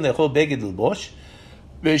lechem lechol beged l'bosh,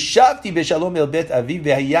 v'shavti b'shalom el bet avi,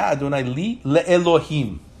 v'haya Adonai li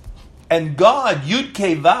le'elohim. And God, Yud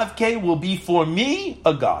Kei Vav Kei, will be for me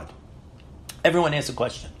a God. Everyone asks a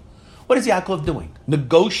question. What is Yaakov doing?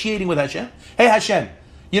 Negotiating with Hashem? Hey Hashem,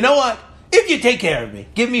 you know what? If you take care of me,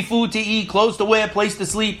 give me food to eat, clothes to wear, place to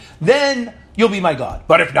sleep, then you'll be my God.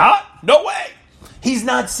 But if not, no way. He's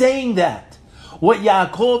not saying that. What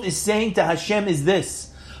Yaakov is saying to Hashem is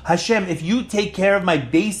this: Hashem, if you take care of my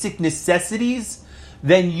basic necessities,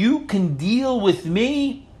 then you can deal with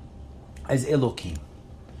me as Elokim.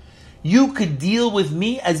 You could deal with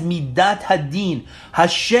me as Midat Hadin.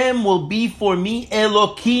 Hashem will be for me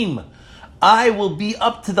Elokim. I will be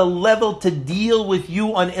up to the level to deal with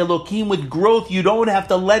you on Elokim with growth. You don't have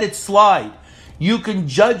to let it slide. You can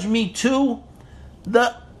judge me to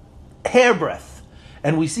the hairbreadth.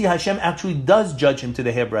 And we see Hashem actually does judge him to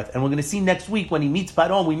the hairbreadth. And we're going to see next week when he meets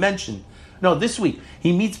Paro, we mentioned. No, this week.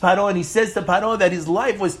 He meets Paro and he says to Paro that his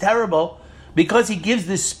life was terrible because he gives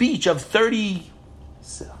this speech of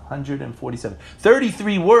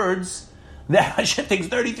 33 words, that Hashem takes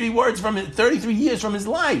 33 words from it, 33 years from his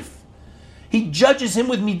life. He judges him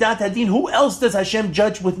with Midat Hadin. Who else does Hashem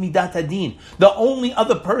judge with Midat Hadin? The only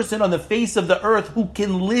other person on the face of the earth who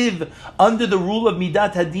can live under the rule of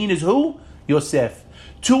Midat Hadin is who? Yosef.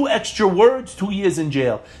 2 extra words, 2 years in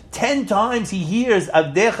jail. 10 times he hears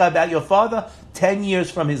Avdecha about your father, 10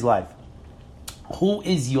 years from his life. Who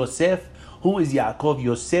is Yosef? Who is Yaakov?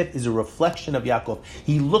 Yosef is a reflection of Yaakov.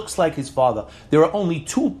 He looks like his father. There are only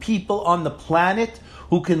 2 people on the planet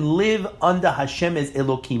who can live under Hashem as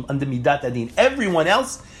Elokim, under Midat Hadin. Everyone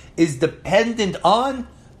else is dependent on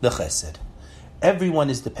the Chesed. Everyone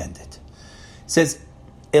is dependent. It says,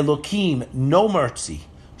 Elokim, no mercy,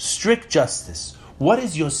 strict justice. What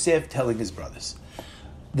is Yosef telling his brothers?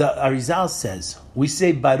 The Arizal says, we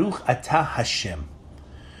say, Baruch Atah Hashem.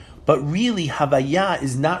 But really, Havya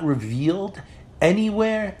is not revealed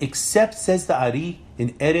anywhere except, says the Ari,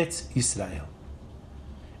 in Eretz Yisrael.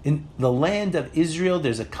 In the land of Israel,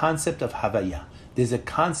 there's a concept of Havya. There's a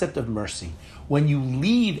concept of mercy. When you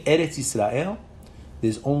leave Eretz Yisrael,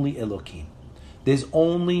 there's only Elokim. There's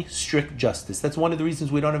only strict justice. That's one of the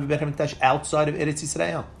reasons we don't have a Beit HaMikdash outside of Eretz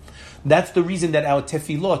Yisrael. That's the reason that our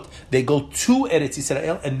tefillot, they go to Eretz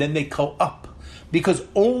Yisrael and then they go up. Because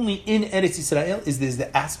only in Eretz Yisrael is there's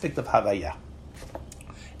the aspect of Havaya.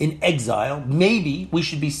 In exile, maybe we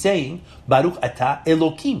should be saying, Baruch Atah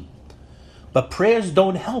Elokim. But prayers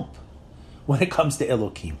don't help when it comes to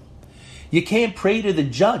Elokim. You can't pray to the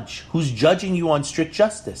judge who's judging you on strict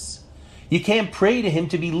justice. You can't pray to him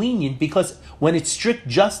to be lenient because when it's strict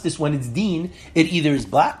justice, when it's deen, it either is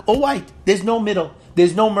black or white. There's no middle.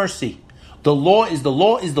 There's no mercy. The law is the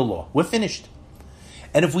law is the law. We're finished.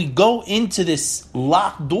 And if we go into this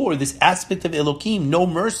locked door, this aspect of Elokim, no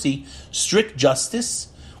mercy, strict justice,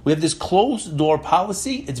 we have this closed door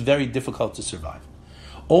policy, it's very difficult to survive.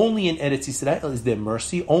 Only in Eretz Yisrael is there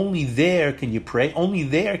mercy. Only there can you pray. Only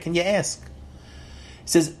there can you ask. It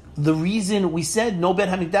says, the reason we said no Beit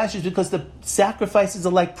HaMikdash is because the sacrifices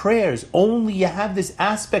are like prayers. Only you have this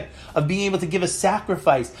aspect of being able to give a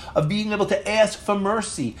sacrifice, of being able to ask for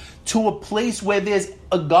mercy to a place where there's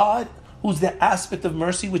a God who's the aspect of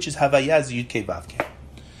mercy, which is Havaya Yud Kei Vav Kei.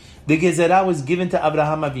 The Gezerah was given to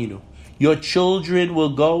Abraham Avinu. Your children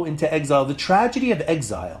will go into exile. The tragedy of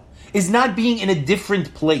exile is not being in a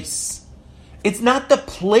different place. It's not the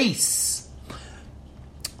place.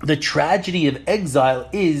 The tragedy of exile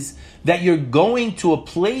is that you're going to a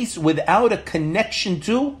place without a connection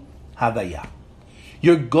to Havaya.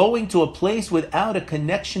 You're going to a place without a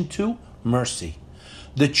connection to mercy.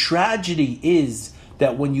 The tragedy is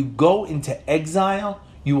that when you go into exile,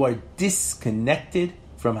 you are disconnected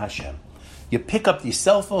from Hashem. You pick up your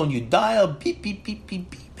cell phone, you dial, beep, beep, beep, beep,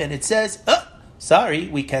 beep, and it says, sorry,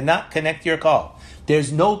 we cannot connect your call.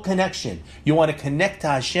 There's no connection. You want to connect to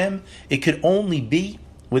Hashem, it could only be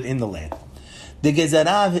within the land. The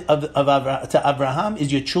Gezerah to Abraham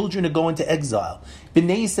is your children to go into exile.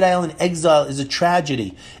 Bnei Israel in exile is a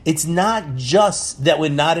tragedy. It's not just that we're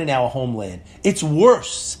not in our homeland. It's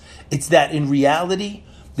worse. It's that in reality,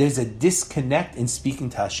 there's a disconnect in speaking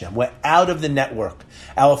to Hashem. We're out of the network.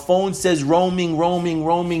 Our phone says roaming, roaming,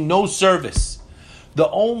 roaming, no service. The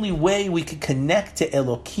only way we could connect to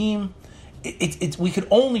Elokim, we could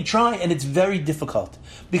only try, and it's very difficult.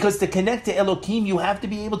 Because to connect to Elokim, you have to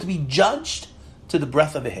be able to be judged to the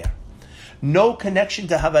breath of a hair. No connection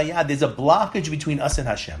to Havaya. There's a blockage between us and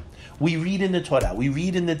Hashem. We read in the Torah, we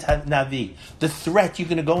read in the Navi, the threat, you're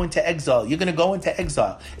going to go into exile, you're going to go into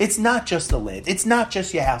exile. It's not just the land, it's not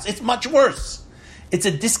just your house, it's much worse. It's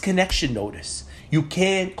a disconnection notice. You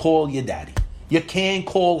can't call your daddy. You can't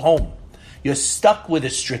call home. You're stuck with a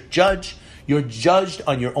strict judge. You're judged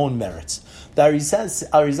on your own merits. The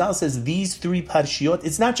Arizal says these 3 parshiot,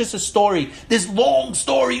 it's not just a story, this long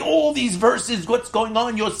story, all these verses, what's going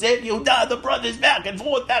on, Yosef, Yehuda, the brothers, back and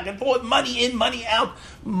forth, money in, money out,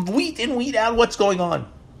 wheat in, wheat out, what's going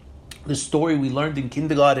on? The story we learned in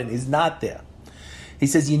kindergarten is not there. He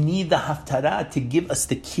says you need the haftarah to give us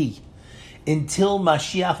the key. Until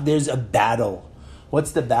Mashiach, there's a battle.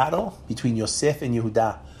 What's the battle? Between Yosef and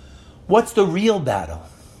Yehuda. What's the real battle?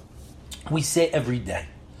 We say every day,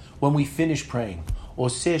 when we finish praying,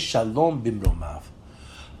 Oseh Shalom Bimromav.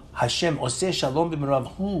 Hashem, Oseh Shalom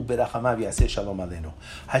Bimromav, Hu Berachamav Yaseh Shalom Aleinu.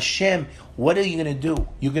 Hashem, what are you going to do?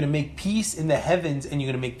 You're going to make peace in the heavens and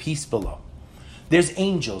you're going to make peace below. There's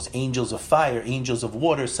angels of fire, angels of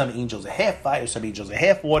water, some angels are half fire, some angels are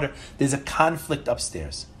half water. There's a conflict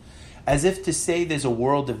upstairs. As if to say there's a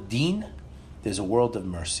world of deen, there's a world of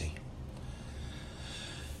mercy.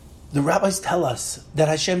 The rabbis tell us that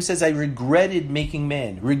Hashem says, I regretted making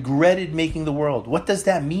man, regretted making the world. What does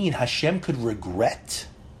that mean? Hashem could regret?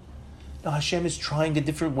 No, Hashem is trying a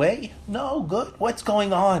different way? No, good. What's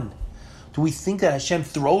going on? Do we think that Hashem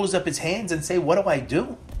throws up his hands and say, what do I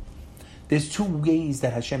do? There's two ways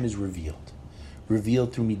that Hashem is revealed.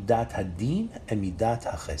 Revealed through Midat Hadin and Midat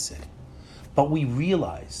HaChesed. But we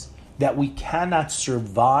realize that we cannot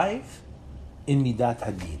survive in Midat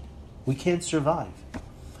Hadin. We can't survive.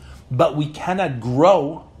 But we cannot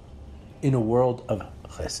grow in a world of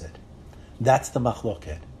Chesed. That's the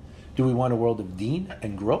machloket. Do we want a world of Deen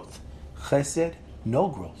and growth? Chesed, no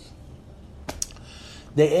growth.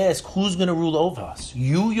 They ask, who's going to rule over us?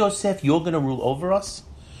 You, Yosef, you're going to rule over us?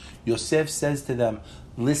 Yosef says to them,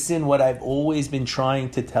 listen what I've always been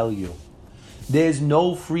trying to tell you. There's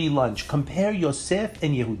no free lunch. Compare Yosef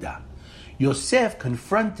and Yehuda. Yosef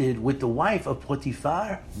confronted with the wife of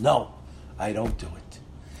Potiphar. No, I don't do it.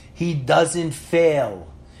 He doesn't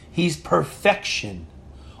fail. He's perfection.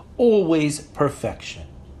 Always perfection.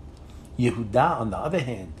 Yehuda, on the other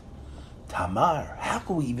hand, Tamar, how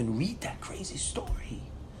can we even read that crazy story?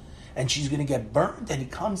 And she's going to get burned, and he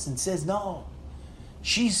comes and says, no,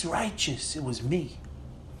 she's righteous. It was me.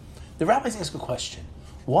 The rabbis ask a question.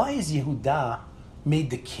 Why is Yehuda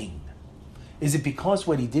made the king? Is it because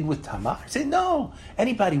what he did with Tamar? Say, no,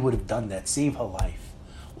 anybody would have done that, save her life.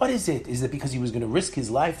 What is it? Is it because he was going to risk his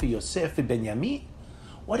life for Yosef and Benjamin?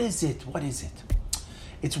 What is it? What is it?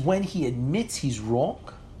 It's when he admits he's wrong.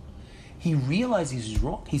 He realizes he's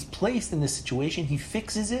wrong. He's placed in this situation. He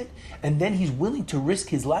fixes it. And then he's willing to risk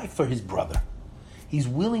his life for his brother. He's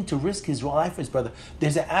willing to risk his life for his brother.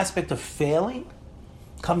 There's an aspect of failing,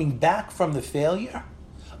 coming back from the failure,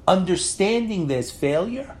 understanding there's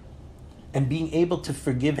failure, and being able to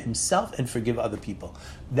forgive himself and forgive other people.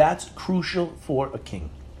 That's crucial for a king.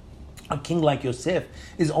 A king like Yosef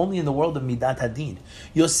is only in the world of Midat Hadin.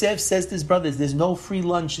 Yosef says to his brothers, there's no free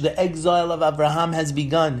lunch. The exile of Abraham has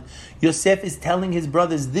begun. Yosef is telling his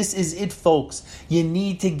brothers, this is it, folks. You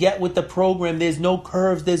need to get with the program. There's no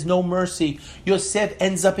curves. There's no mercy. Yosef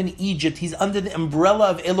ends up in Egypt. He's under the umbrella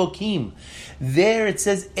of Elokim. There it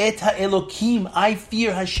says, Et ha-Elokim, I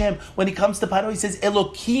fear Hashem. When he comes to Paro, he says,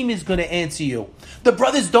 Elokim is going to answer you. The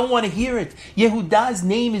brothers don't want to hear it. Yehuda's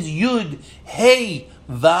name is Yud, Hey,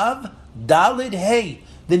 Vav, Dalid, Hey.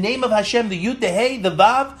 The name of Hashem, the Yud, the Hey, the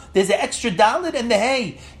Vav, there's an extra Dalid and the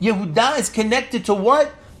Hey. Yehuda is connected to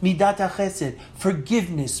what? Midat HaChesed,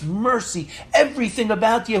 forgiveness, mercy. Everything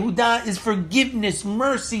about Yehuda is forgiveness,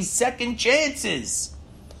 mercy, second chances.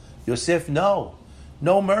 Yosef, no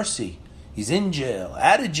mercy. He's in jail,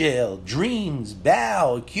 out of jail, dreams,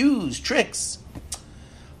 bow, accused, tricks.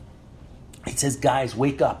 He says, guys,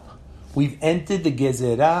 wake up. We've entered the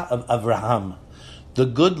Gezerah of Abraham. The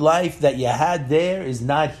good life that you had there is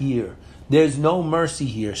not here. There's no mercy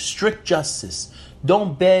here. Strict justice.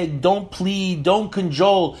 Don't beg, don't plead, don't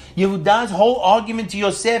cajole. Yehuda's whole argument to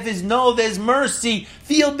Yosef is, no, there's mercy.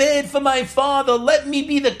 Feel bad for my father. Let me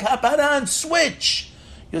be the kaparan. Switch.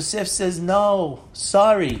 Yosef says, no,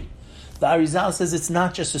 sorry. The Arizal says it's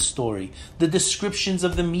not just a story. The descriptions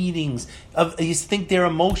of the meetings, you think they're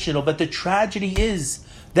emotional, but the tragedy is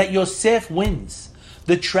that Yosef wins.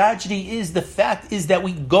 The tragedy is, the fact is that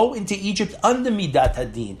we go into Egypt under Midat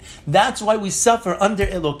Hadin. That's why we suffer under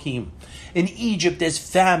Elokim. In Egypt, there's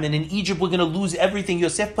famine. In Egypt, we're going to lose everything.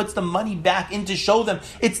 Yosef puts the money back in to show them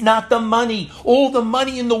it's not the money. All the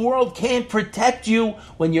money in the world can't protect you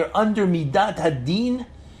when you're under Midat Hadin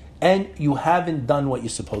and you haven't done what you're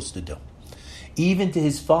supposed to do. Even to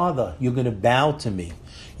his father, you're going to bow to me.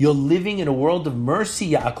 You're living in a world of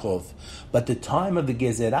mercy, Yaakov. But the time of the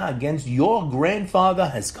Gezerah against your grandfather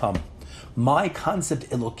has come. My concept,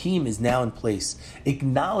 Elokim, is now in place.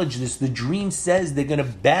 Acknowledge this. The dream says they're going to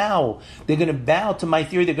bow. They're going to bow to my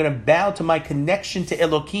theory. They're going to bow to my connection to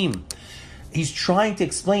Elokim. He's trying to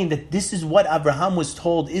explain that this is what Abraham was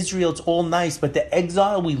told. Israel, it's all nice, but the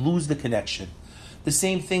exile, we lose the connection. The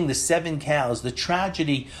same thing, the 7 cows, the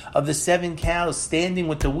tragedy of the 7 cows standing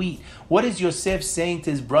with the wheat. What is Yosef saying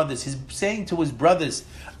to his brothers? He's saying to his brothers,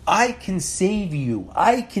 I can save you.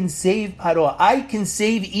 I can save Paro. I can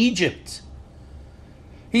save Egypt.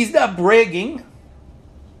 He's not bragging.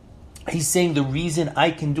 He's saying the reason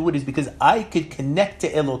I can do it is because I could connect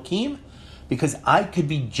to Elokim, because I could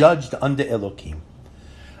be judged under Elokim.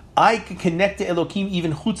 I could connect to Elokim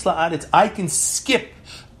even chutz la'aretz. I can skip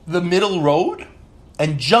the middle road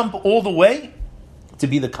and jump all the way to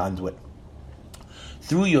be the conduit.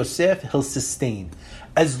 Through Yosef, he'll sustain.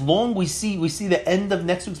 As long we see the end of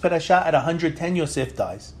next week's parasha at 110, Yosef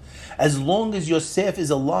dies. As long as Yosef is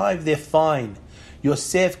alive, they're fine.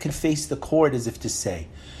 Yosef can face the court as if to say,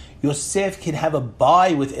 Yosef can have a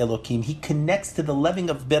bye with Elokim. He connects to the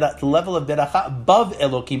level of beracha above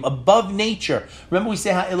Elokim, above nature. Remember we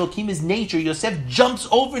say how Elokim is nature. Yosef jumps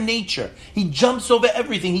over nature. He jumps over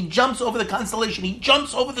everything. He jumps over the constellation. He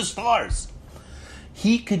jumps over the stars.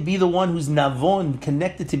 He could be the one who's navon,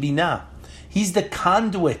 connected to Binah. He's the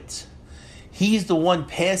conduit. He's the one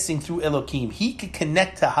passing through Elokim. He could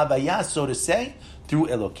connect to Havya, so to say, through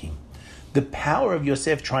Elokim. The power of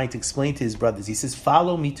Yosef trying to explain to his brothers. He says,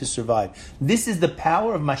 follow me to survive. This is the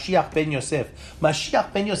power of Mashiach ben Yosef.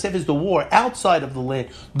 Mashiach ben Yosef is the war outside of the land.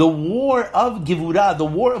 The war of Gevurah, the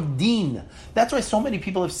war of Din. That's why so many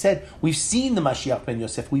people have said, we've seen the Mashiach ben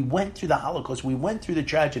Yosef. We went through the Holocaust. We went through the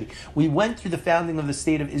tragedy. We went through the founding of the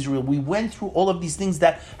state of Israel. We went through all of these things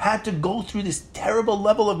that had to go through this terrible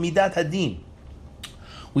level of Midat Hadin.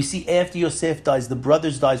 We see after Yosef dies, the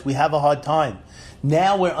brothers dies, we have a hard time.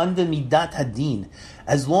 Now we're under Midat Hadin.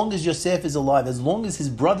 As long as Yosef is alive, as long as his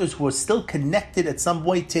brothers who are still connected at some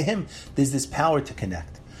way to him, there's this power to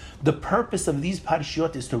connect. The purpose of these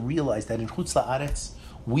parashiyot is to realize that in Chutz La'aretz,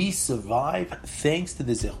 we survive thanks to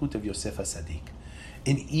the zechut of Yosef HaSadik.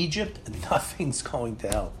 In Egypt, nothing's going to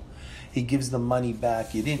help. He gives the money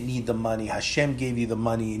back. You didn't need the money. Hashem gave you the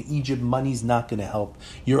money. In Egypt, money's not going to help.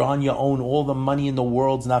 You're on your own. All the money in the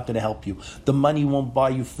world's not going to help you. The money won't buy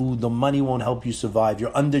you food. The money won't help you survive.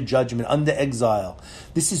 You're under judgment, under exile.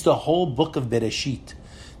 This is the whole book of Bereshit.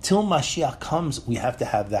 Till Mashiach comes, we have to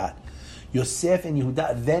have that. Yosef and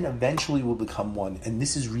Yehuda then eventually will become one. And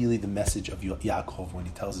this is really the message of Yaakov when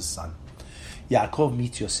he tells his son. Yaakov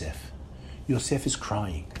meets Yosef. Yosef is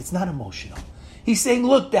crying. It's not emotional. He's saying,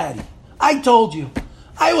 look, Daddy, I told you.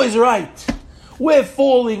 I was right. We're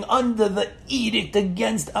falling under the edict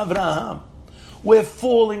against Abraham. We're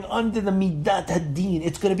falling under the Midat Hadin.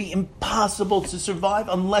 It's going to be impossible to survive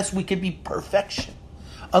unless we could be perfection.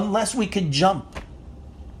 Unless we could jump.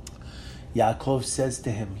 Yaakov says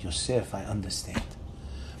to him, Yosef, I understand.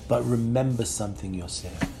 But remember something,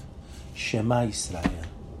 Yosef. Shema Yisrael.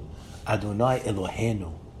 Adonai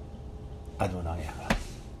Eloheinu. Adonai Echad.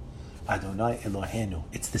 Adonai Eloheinu.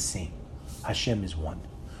 It's the same. Hashem is one.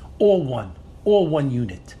 All one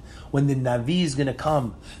unit. When the Navi is going to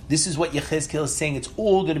come, this is what Yechezkel is saying, it's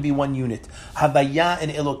all going to be one unit. Havya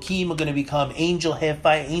and Elokim are going to become angel half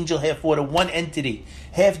fire, angel half water, one entity.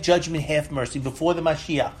 Half judgment, half mercy, before the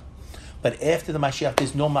Mashiach. But after the Mashiach,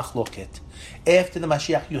 there's no machloket. After the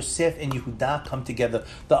Mashiach, Yosef and Yehuda come together.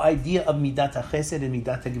 The idea of Midat HaChesed and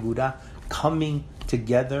Midat HaGevurah coming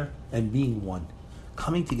together and being one.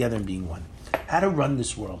 Coming together and being one. How to run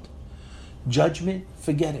this world. Judgment,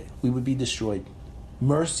 forget it. We would be destroyed.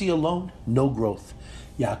 Mercy alone, no growth.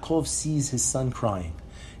 Yaakov sees his son crying.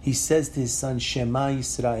 He says to his son, Shema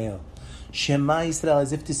Yisrael. Shema Yisrael,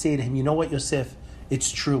 as if to say to him, you know what, Yosef?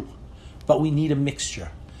 It's true. But we need a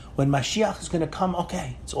mixture. When Mashiach is going to come,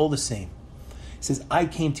 okay, it's all the same. He says, I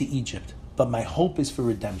came to Egypt, but my hope is for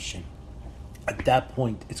redemption. At that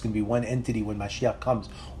point, it's going to be one entity when Mashiach comes,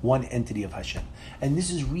 one entity of Hashem. And this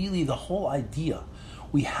is really the whole idea.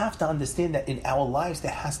 We have to understand that in our lives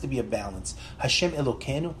there has to be a balance. Hashem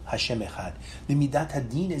Elokeinu, Hashem Echad. The Midat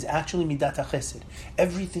Hadin is actually Midat HaChesed.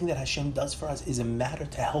 Everything that Hashem does for us is a matter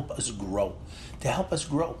to help us grow. To help us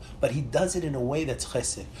grow. But He does it in a way that's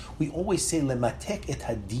Chesed. We always say, Lematek et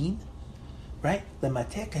Hadin, right?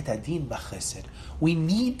 Lematek et Hadin b'Chesed. We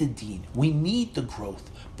need the Din. We need the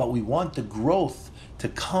growth. But we want the growth to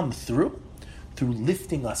come through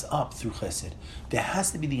lifting us up through chesed. There has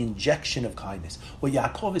to be the injection of kindness. What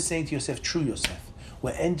Yaakov is saying to Yosef, true Yosef,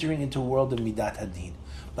 we're entering into a world of Midat Hadin.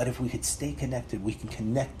 But if we could stay connected, we can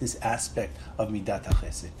connect this aspect of Midat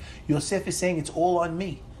HaChesed. Yosef is saying, it's all on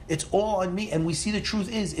me. It's all on me. And we see the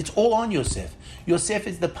truth is, it's all on Yosef. Yosef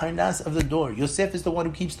is the parnas of the door. Yosef is the one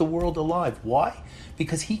who keeps the world alive. Why?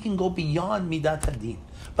 Because he can go beyond Midat Hadin.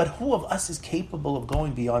 But who of us is capable of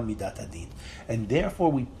going beyond Midat Hadin? And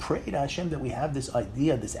therefore we pray to Hashem that we have this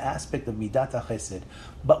idea, this aspect of Midat HaChesed.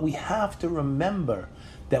 But we have to remember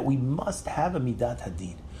that we must have a Midat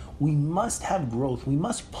Hadin. We must have growth. We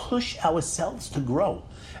must push ourselves to grow.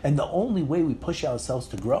 And the only way we push ourselves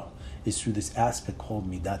to grow is through this aspect called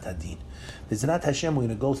Midat Hadin. B'ezrat Hashem, we're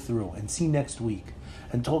going to go through and see next week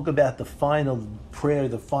and talk about the final prayer,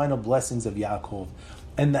 the final blessings of Yaakov.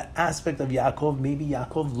 And the aspect of Yaakov, maybe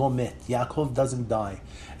Yaakov lo met, Yaakov doesn't die.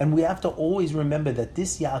 And we have to always remember that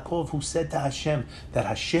this Yaakov who said to Hashem, that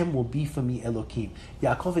Hashem will be for me Elokim.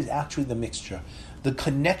 Yaakov is actually the mixture. The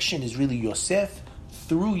connection is really Yosef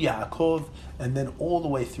through Yaakov and then all the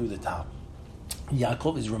way through the top.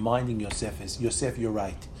 Yaakov is reminding Yosef, Yosef, you're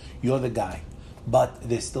right. You're the guy. But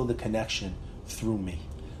there's still the connection through me.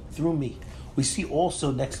 Through me. We see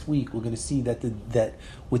also next week, we're going to see that that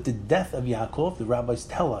with the death of Yaakov, the rabbis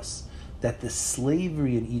tell us that the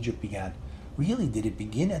slavery in Egypt began. Really, did it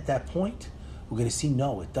begin at that point? We're going to see,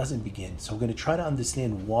 no, it doesn't begin. So we're going to try to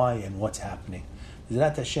understand why and what's happening.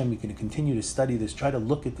 B'ezrat Hashem, we're going to continue to study this, try to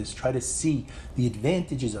look at this, try to see the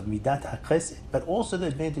advantages of Midat HaChesed, but also the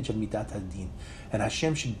advantage of Midat HaDin. And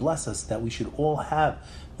Hashem should bless us that we should all have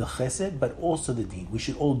the Chesed, but also the Din. We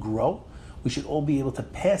should all grow. We should all be able to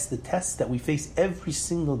pass the tests that we face every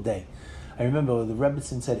single day. I remember the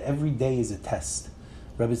Rebbetzin said, every day is a test.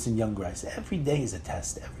 Rebbetzin Youngreis, every day is a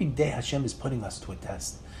test. Every day Hashem is putting us to a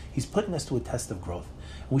test. He's putting us to a test of growth.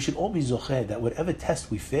 And we should all be zocher that whatever test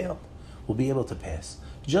we fail, we'll be able to pass.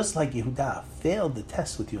 Just like Yehuda failed the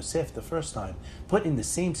test with Yosef the first time, put in the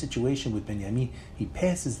same situation with Benjamin, he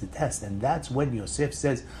passes the test. And that's when Yosef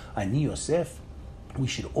says, Ani Yosef. We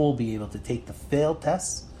should all be able to take the failed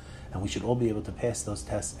tests, and we should all be able to pass those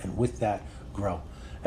tests, and with that, grow.